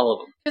all of them All of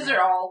them. because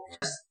they're all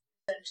just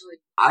essentially.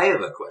 I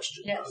have a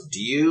question. Yes.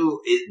 Though.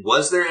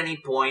 Was there any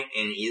point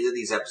in either of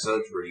these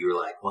episodes where you were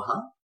like, well,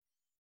 huh?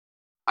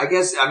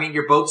 I mean,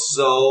 you're both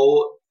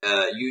so,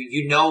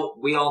 you know,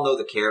 we all know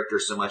the character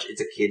so much.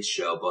 It's a kid's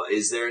show, but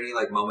is there any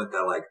like moment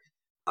that like,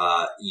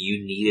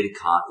 you needed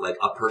like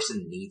a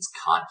person needs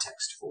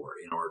context for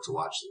in order to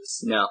watch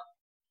this? No.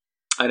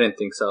 I didn't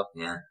think so.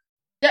 Yeah.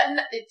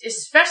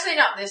 Especially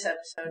not this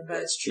episode, but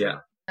That's true. Yeah.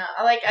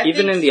 I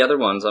Even think, in the other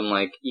ones, I'm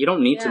like, you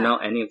don't need to Yeah. know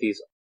any of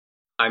these.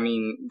 I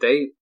mean,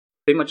 they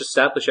pretty much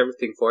establish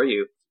everything for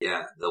you.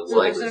 Yeah. The Who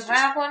world lives is in a just,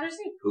 pineapple under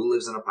sea? who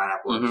lives in a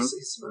pineapple Mhm. under sea?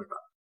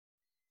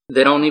 SpongeBob.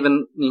 They don't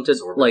even need to,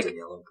 Sorbet like, and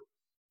yellow.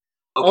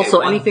 Okay, also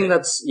one anything thing.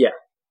 that's, yeah.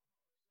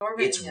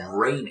 It's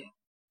raining.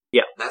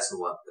 Yeah. That's the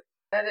one thing.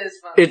 That is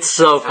fun. It's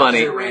so That's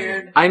funny.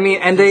 weird. I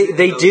mean, and they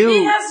He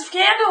do, has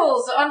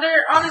candles on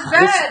his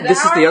bed. this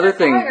is How the are other they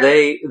thing,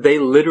 fire? they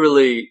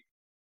literally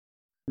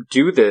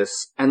do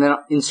this, and then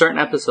in certain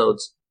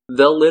episodes,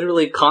 they'll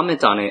literally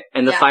comment on it,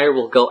 and the Yeah. fire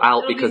will go out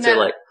It'll be because they're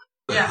meta. like,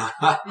 Yeah.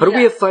 how do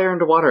we have fire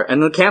underwater?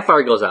 And the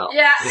campfire goes out.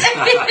 Yeah.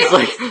 It's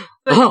like,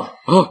 oh,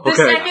 The okay.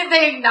 second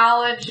they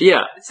acknowledge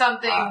Yeah,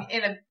 something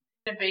in a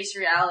base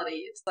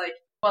reality, it's like,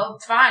 well,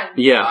 it's fine.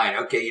 yeah.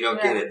 Fine. Okay, you don't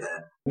Yeah. get it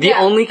then. The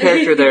Yeah. only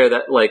character there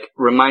that, like,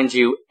 reminds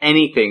you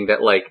anything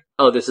that, like,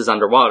 oh, this is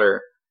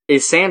underwater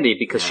is Sandy,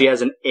 because she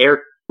has an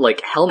air, like,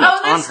 helmet Oh,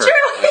 on that's her.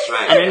 true. That's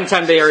right. And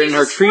anytime they are in She's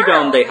her a tree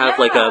squirrel, dome, they have,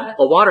 like, yeah.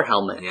 a water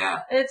helmet. Yeah.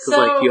 It's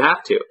Because, so. like, you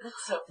have to.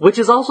 That's so Which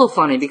is also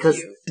funny, because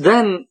Cute.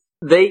 then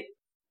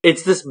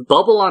it's this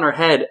bubble on her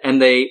head,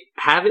 and they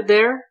have it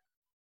there,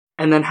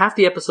 and then half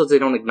the episodes they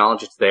don't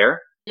acknowledge it's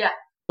there. Yeah.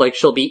 Like,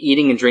 she'll be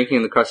eating and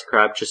drinking the Krusty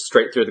Krab just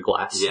straight through the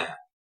glass. Yeah.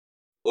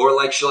 Or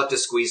like she'll have to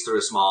squeeze through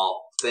a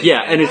small thing.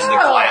 Yeah, and it's- the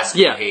glass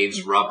Yeah.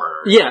 behaves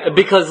rubber. Yeah,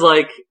 because,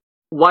 like,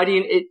 why do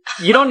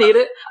you don't need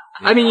it.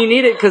 I mean, you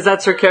need it because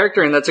that's her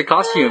character and that's her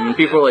costume, and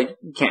people are like,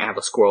 you can't have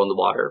a squirrel in the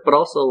water. But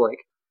also, like,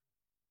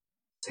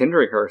 It's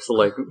hindering her, so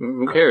like,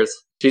 who cares?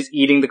 She's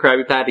eating the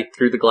Krabby Patty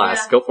through the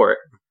glass. Yeah. Go for it.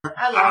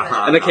 I love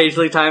it. And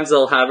occasionally times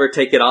they'll have her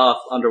take it off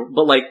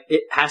but like,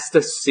 it has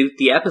to suit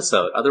the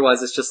episode.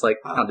 Otherwise it's just like,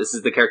 oh, this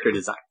is the character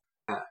design.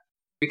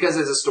 Because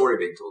there's a story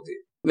being told to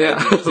you.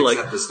 Yeah. You just Like,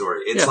 accept the story.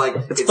 It's yeah, like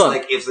it's it's fun.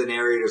 like if the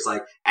narrator's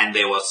like, and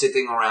they were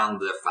sitting around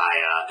the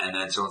fire, and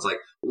then someone's like,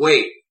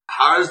 "Wait,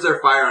 how is there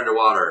fire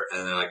underwater?"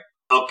 And they're like,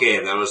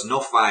 "Okay, there was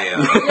no fire."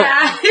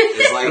 Yeah.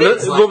 It's like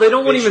well, they a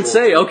don't even visual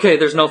say, thing. okay,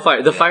 there's no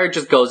fire. The fire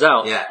just goes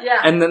out. Yeah, Yeah.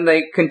 And then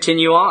they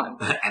continue on.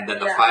 and then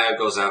the Yeah. fire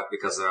goes out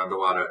because they're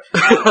underwater.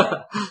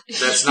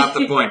 That's not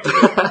the point of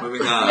it.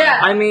 Moving on. Yeah.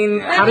 I mean,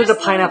 Yeah. how did a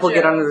Just pineapple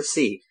little get under the jokes.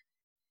 sea?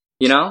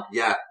 You know?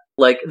 Yeah.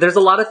 Like, there's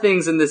a lot of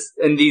things in these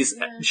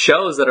Yeah.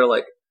 shows that are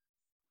like,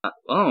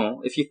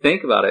 oh, if you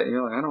think about it,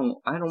 you're like,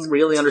 I don't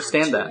really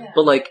understand that. Yeah.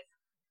 But like,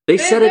 they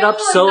set it up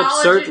will so acknowledge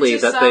absurdly it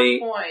to that some they,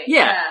 point.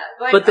 yeah.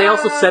 Like, but they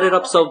also set it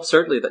up okay. so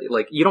absurdly that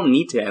like, you don't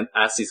need to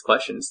ask these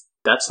questions.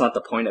 That's not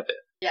the point of it.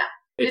 Yeah.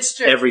 It's It's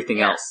true. everything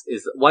Yeah. else.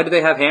 Is why do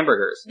they have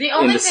hamburgers The in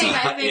only the thing sea?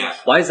 I think. Yeah.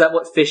 Why is that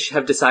what fish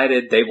have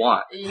decided they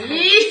want?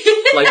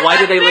 Like, why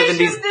do they live in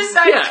these-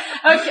 Yeah.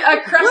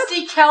 a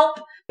crusty kelp.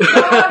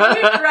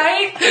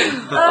 Right?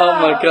 Oh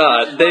my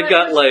god, they've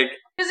got like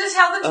Because this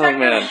health Oh, inspector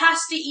man. has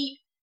to eat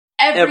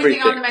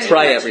everything on the menu.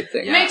 Try Which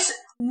everything. Yeah. Makes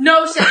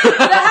no sense. The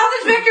health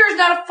inspector is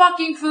not a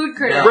fucking food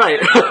critic. Right.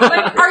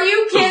 Like, are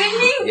you kidding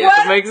me? Yeah.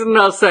 What? It makes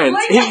no sense.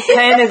 Like- His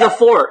pen is a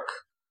fork.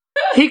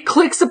 He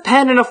clicks a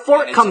pen and a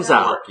fork It's comes a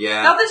out. fork,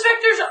 Yeah. Health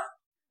inspectors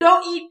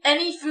don't eat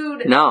any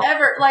food No.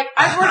 ever. Like,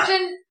 I've worked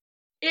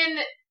in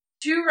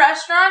 2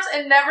 restaurants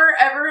and never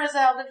ever has the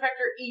health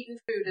inspector eaten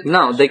food. In the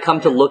No, they restaurant.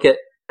 come to look at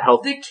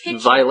health The kitchen.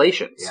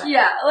 violations. Yeah.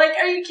 Yeah, like,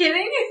 are you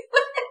kidding?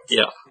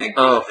 And,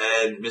 Oh.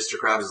 and Mr.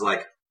 Krabs is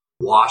like,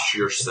 wash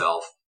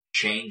yourself,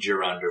 change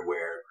your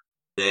underwear.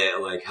 The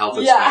like health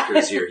Yeah.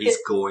 inspector's here. He's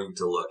going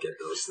to look at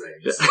those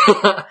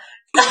things.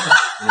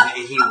 And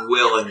he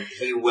will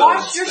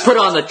Wash inspect. Put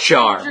on the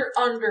charm. Your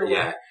underwear.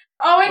 Yeah.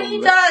 Oh, and he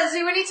does.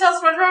 When he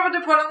tells SpongeBob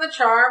to put on the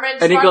charm,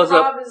 and And he goes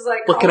up, SpongeBob is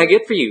like, What can I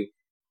get for you?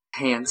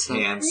 Handsome.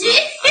 Handsome.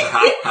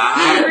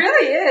 He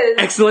really is.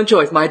 Excellent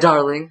choice, my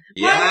darling.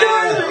 Yeah.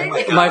 Oh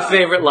my God. My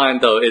favorite line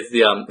though is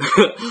the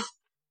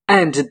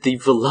and did the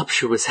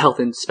voluptuous health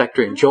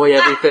inspector enjoy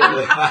everything?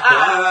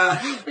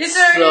 His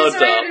So way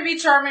dumb. to be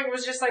charming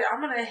was just like, I'm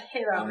gonna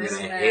hit on I'm this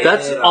gonna man. hit.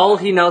 That's all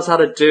he knows how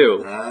to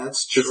do.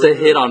 That's true. Just to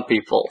hit on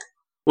people.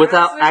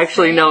 Without That's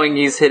actually insane. knowing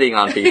he's hitting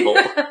on people.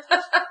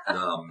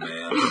 Oh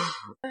man.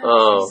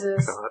 Oh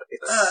Jesus. god,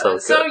 it's so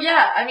good. So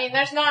yeah, I mean,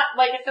 there's not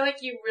like I feel like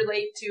you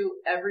relate to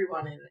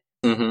everyone in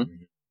it. hmm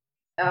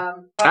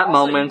But At also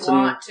moments you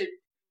and- want to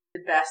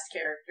the best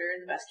character,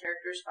 and the best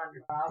character is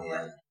SpongeBob.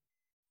 Yeah.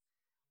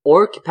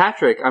 Or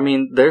Patrick. I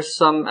mean, there's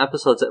some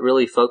episodes that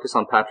really focus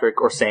on Patrick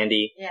or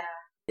Sandy, Yeah,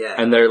 Yeah.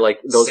 and they're like,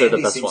 those Sandy are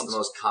the best seems ones. the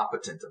most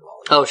competent of all.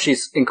 Of them. Oh,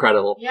 she's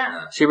incredible.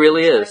 yeah. She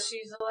really Like, is.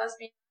 she's a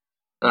lesbian.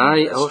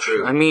 That's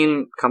true. I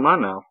mean, come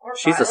on now. Or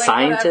She's a like,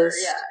 scientist. whatever,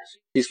 yeah.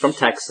 She's from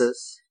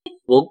Texas.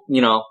 We'll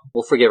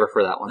forgive her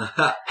for that one.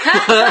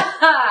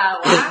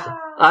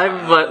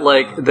 Wow. But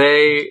like,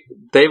 they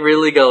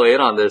really go in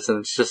on this,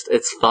 and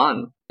it's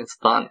fun. It's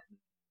fun.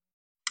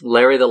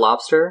 Larry the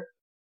Lobster.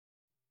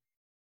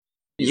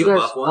 He's You the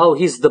guys, buff one? oh,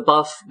 he's the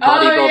buff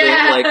bodybuilding. Oh,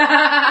 yeah. Like,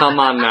 come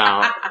on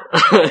now.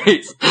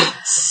 He's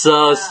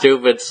so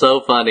stupid,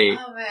 so funny.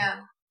 Oh man,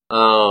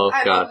 Oh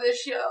I god, love this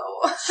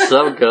show.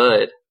 so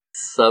good,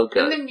 so And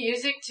good. the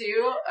music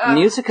too.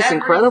 Music is everything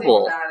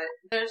incredible. About it.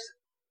 There's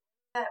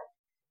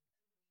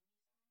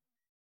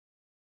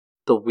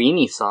The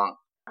Weenie song,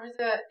 or is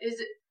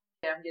it?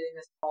 Yeah, I'm getting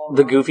this all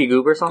the wrong. Goofy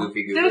Goober song.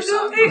 Goofy The Goober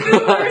song. Goofy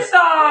Goober song.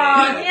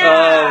 Yeah.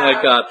 Yeah. Oh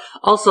my god!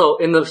 Also,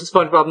 in the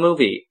SpongeBob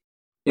movie,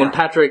 when Yeah.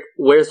 Patrick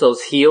wears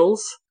those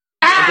heels.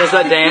 Ah, Does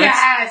that dance?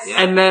 Yes.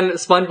 Yeah. And then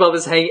SpongeBob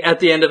is hanging at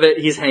the end of it.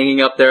 He's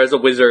hanging up there as a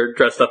wizard,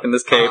 dressed up in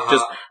this cape,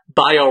 just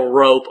by a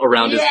rope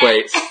around his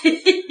waist.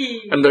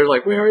 And they're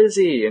like, "Where is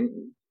he?" And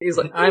he's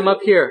like, "I'm up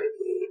here,"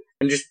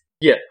 and just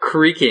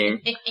creaking.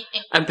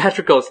 And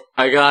Patrick goes,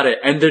 "I got it,"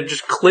 and then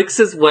just clicks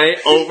his way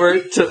over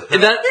to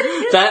and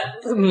that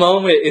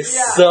moment is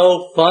Yeah.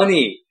 so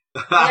funny.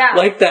 Yeah.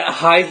 Like that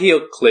high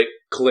heel click,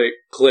 click,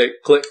 click,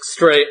 click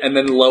straight, and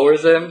then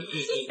lowers him.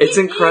 It's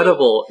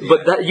incredible.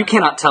 But that you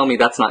cannot tell me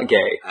that's not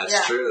gay. That's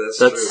Yeah. true. That's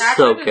That's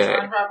true. so Patrick and gay.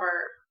 SpongeBob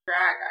are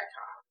drag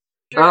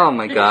icons. Oh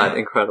my god,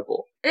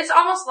 incredible. It's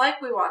almost like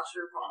we watched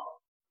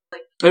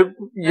RuPaul.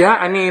 Yeah,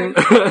 I mean,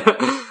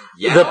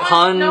 Yeah. the No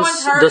puns, no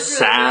one's heard the of it,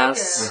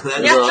 sass,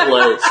 okay. That's the true.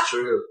 like, That's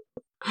true.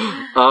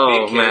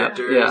 oh Big man,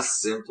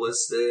 characters,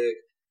 simplistic,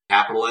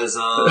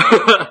 capitalism.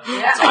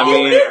 Yeah. I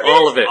mean, there.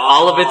 all of it,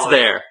 all of it's All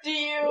there. Do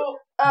you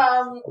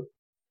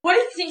what do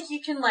you think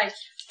you can like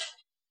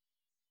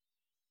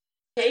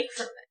take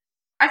from it?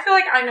 I feel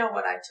like I know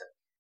what I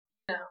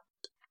took.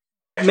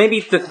 Maybe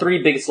the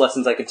 3 biggest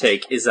lessons I could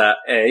take is that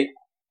A,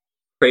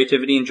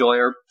 creativity and joy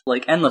are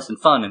like endless and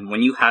fun, and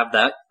when you have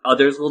that,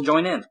 others will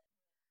join in.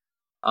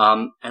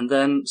 And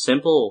then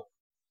simple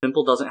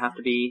doesn't have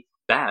to be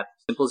bad.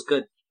 Simple is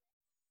good.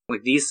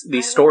 Like these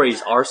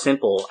stories are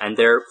simple and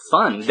they're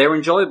fun, they're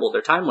enjoyable,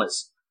 they're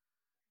timeless.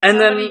 And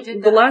Somebody then did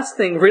the that. last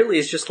thing really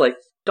is just like,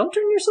 don't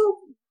turn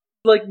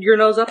your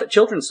nose up at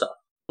children's stuff.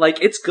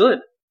 Like, it's good.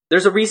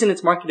 There's a reason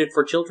it's marketed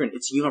for children.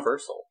 It's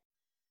universal.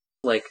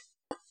 Like,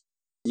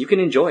 you can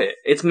enjoy it.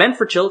 It's meant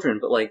for children,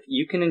 but like,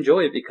 you can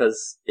enjoy it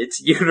because it's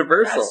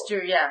universal. That's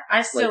true, yeah.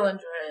 I still enjoy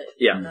it.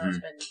 Yeah. even though it's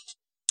been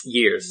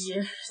Years.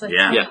 years. Like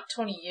Yeah.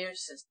 20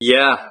 years since.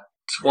 Yeah.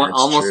 That's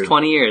Almost true.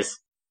 20 years.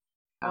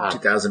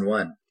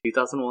 2001.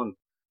 2001.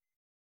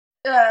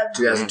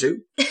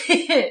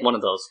 2002? One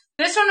of those.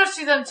 This one was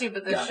 2002,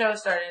 but the Yeah. show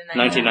started in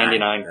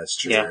 1999. That's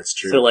true. Yeah. That's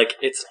true. So like,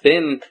 it's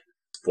been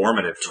It's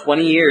formative.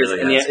 20 years, It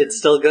really and has yet been. it's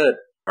still good.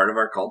 part of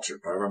our culture,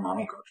 part of our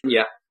monoculture.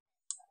 Yeah.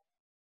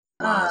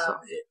 Awesome.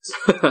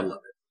 I love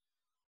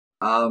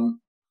it.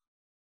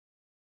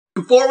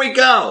 Before we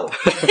go,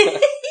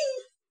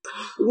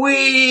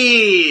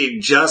 we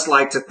just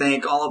like to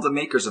thank all of the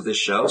makers of this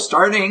show,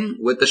 starting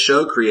with the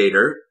show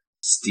creator,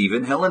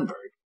 Steven Hillenberg.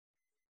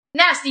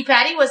 Nasty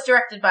Patty was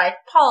directed by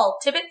Paul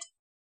Tibbett,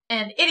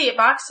 and Idiot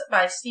Box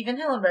by Steven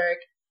Hillenberg.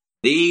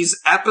 These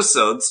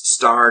episodes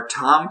star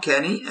Tom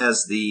Kenny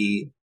as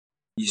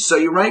so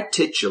you write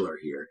titular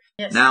here.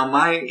 Yes. Now,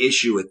 my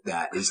issue with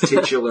that is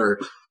titular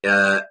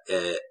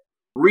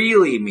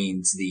really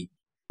means the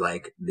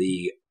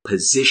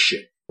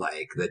position,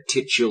 like the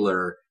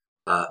titular,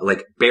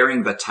 like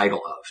bearing the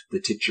title of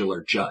the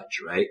titular judge,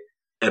 right?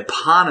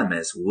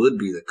 Eponymous would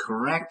be the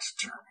correct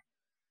term.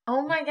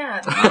 Oh my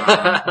god.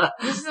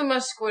 This is the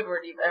most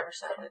Squidward you've ever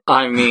said.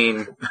 I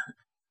mean,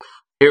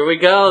 here we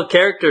go.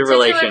 Character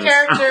Titular relations.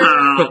 character.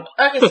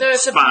 Okay, so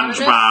it's eponymous.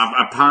 SpongeBob,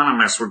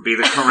 eponymous would be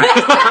the correct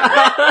term.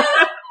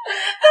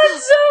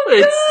 That's so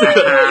good.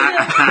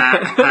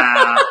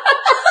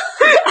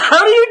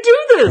 How do you do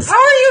this? How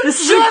are you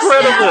This is just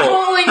incredible.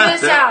 now pulling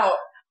this out?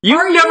 You've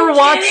Are you never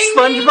watched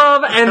kidding me?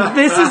 SpongeBob, and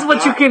this is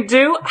what you can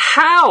do?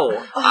 How?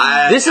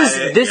 This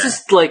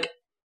is like,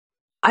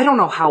 I don't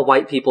know how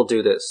white people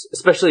do this,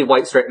 especially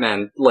white straight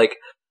men. Like,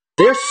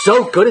 they're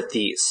so good at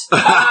these.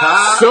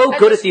 So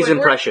good at these Squidward?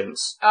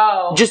 impressions.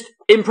 Oh. Just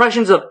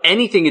impressions of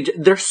anything.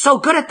 They're so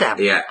good at them.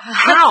 Yeah.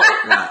 How?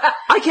 Yeah.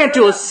 I can't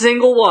do a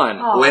single one.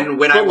 Oh.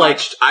 When I But,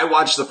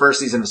 watched the first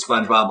season of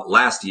SpongeBob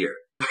last year.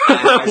 And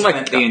I Oh my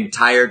spent God. the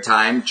entire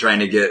time trying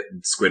to get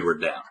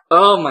Squidward down.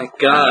 Oh my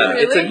god.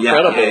 Really? It's Yeah,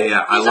 incredible.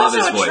 Yeah. I He's love also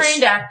his a voice.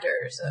 trained actor,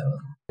 so.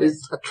 He's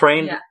a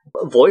trained Yeah.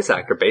 voice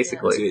actor,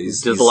 basically. Yeah. He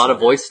He's- does he's a lot of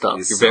so- voice stuff.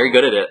 he's You're so- very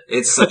good at it.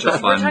 It's such a We're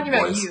fun talking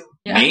about voice. you.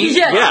 Yeah. Me?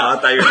 Yeah. Oh, I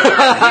thought you were talking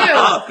about You.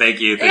 Oh, thank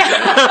you.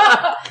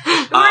 Yeah.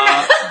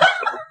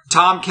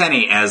 Tom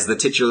Kenny as the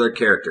titular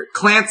character.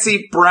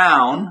 Clancy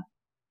Brown,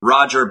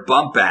 Roger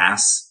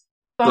Bumpass.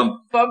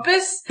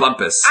 Bumpus?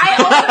 Bumpus. I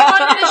always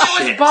wanted to know it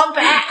Shit. was Bump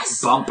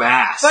Ass.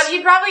 Bumpass. But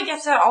he probably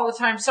gets that all the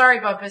time. Sorry,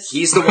 Bumpus.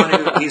 He's the one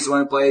who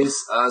plays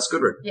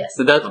Squidward. Yes.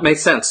 So that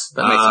makes sense.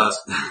 That makes sense.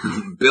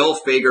 Bill Bill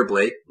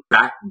Fagerbake.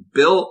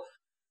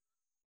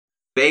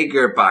 Bake?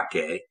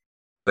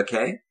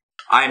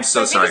 I am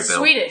so I think sorry, it's Bill.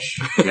 Swedish.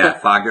 Yeah,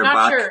 Fagerbake.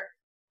 Not sure.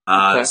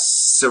 Okay.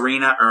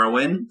 Serena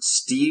Irwin,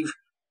 Steve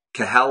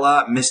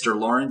Kahela, Mr.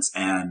 Lawrence,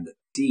 and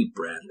D.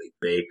 Bradley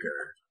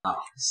Baker. Oh,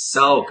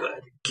 so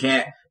good.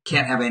 Can't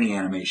have any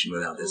animation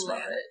without this Love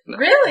man. it.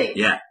 Really?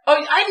 Yeah. Oh,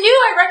 I knew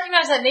I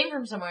recognized that name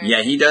from somewhere.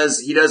 Yeah, he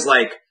does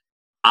like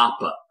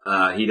Appa.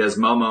 He does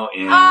Momo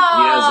and he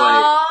does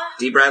like Aww.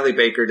 D. Bradley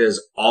Baker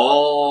does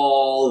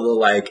all the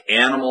like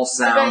animal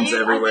sounds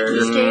everywhere. I think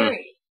he's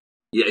scary.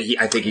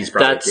 Yeah, I think he's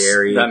probably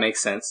Gary. That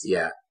makes sense.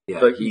 Yeah.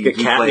 But he the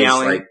cat plays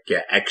meowing. like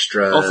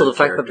extra. Also, the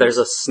fact that characters. there's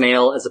a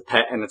snail as a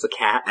pet and it's a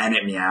cat, and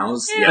it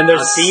meows. Yeah. and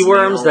there's a sea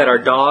worms snail. that are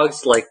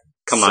dogs. Like,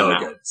 come So on now,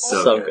 good.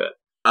 so So good. good.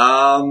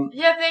 Thanks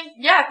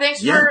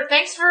Yeah.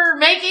 for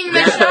making the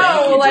Yeah, show.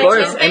 thank you. Like, Of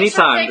course, and thanks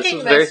anytime. for This picking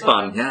was very this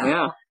fun. one. Yeah.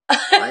 Yeah,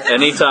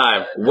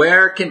 anytime.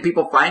 Where can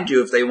people find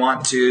you if they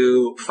want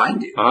to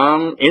find you?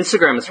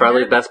 Instagram is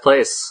probably the best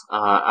place.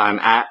 I'm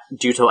at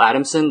Duto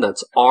Adamson.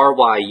 That's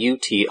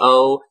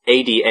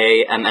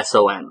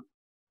RYUTOADAMSON.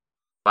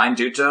 Find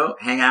Duto,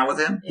 hang out with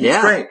him. He's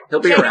Yeah. great.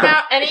 He'll be Check him around.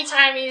 out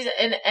anytime he's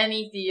in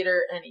any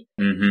theater, anything.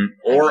 Mm-hmm.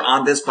 Or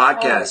on this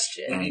podcast Oh,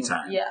 shit.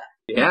 anytime. Yeah.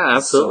 Yeah,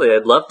 absolutely.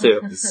 I'd love to.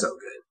 It's so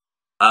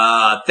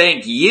good.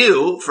 Thank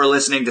you for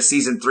listening to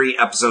Season 3,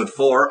 Episode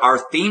 4. Our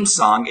theme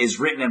song is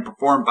written and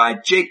performed by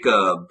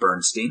Jacob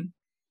Bernstein.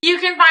 You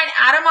can find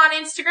Adam on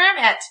Instagram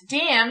at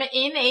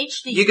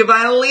DamnHD. You can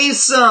find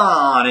Lisa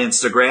on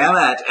Instagram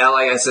at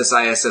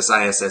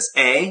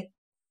LASSISSISSA.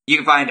 You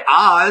can find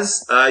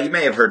Oz, you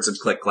may have heard some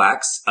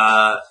click-clacks,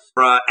 at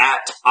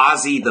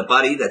Ozzy the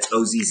Buddy, that's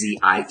OZZIE.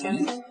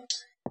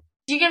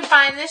 You can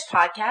find this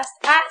podcast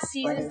at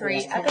Season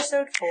 3,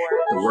 Episode 4.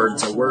 The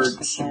words are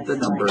words, the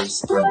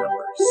numbers are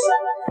numbers.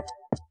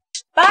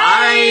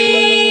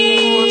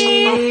 Bye!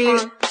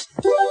 Episode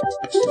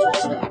 4. Season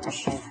 3,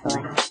 episode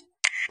 4.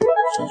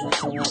 Season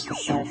 3,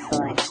 episode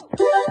 4.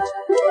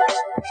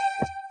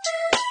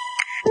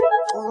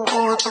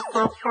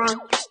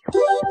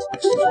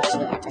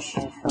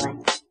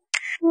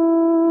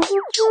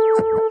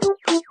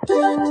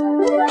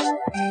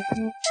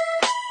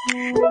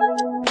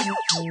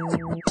 What's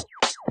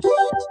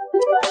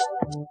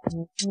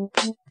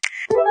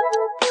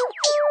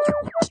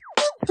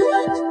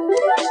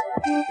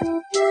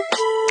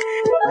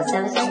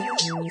that say?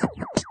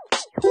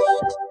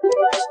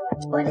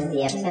 What is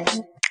the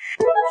episode?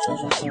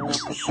 Season 2,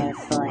 episode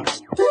 4.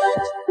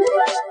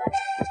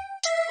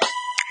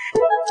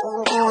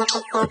 Season 2,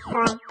 episode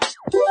 4.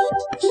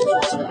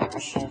 Season 2,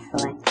 episode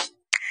 4.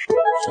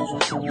 Season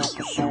 2,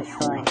 episode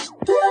 4.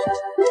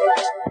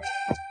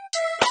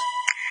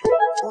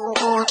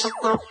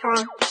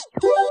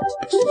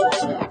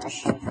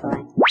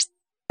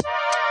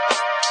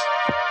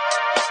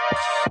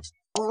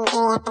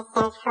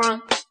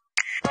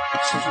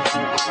 Season 2,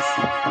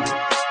 episode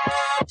 4.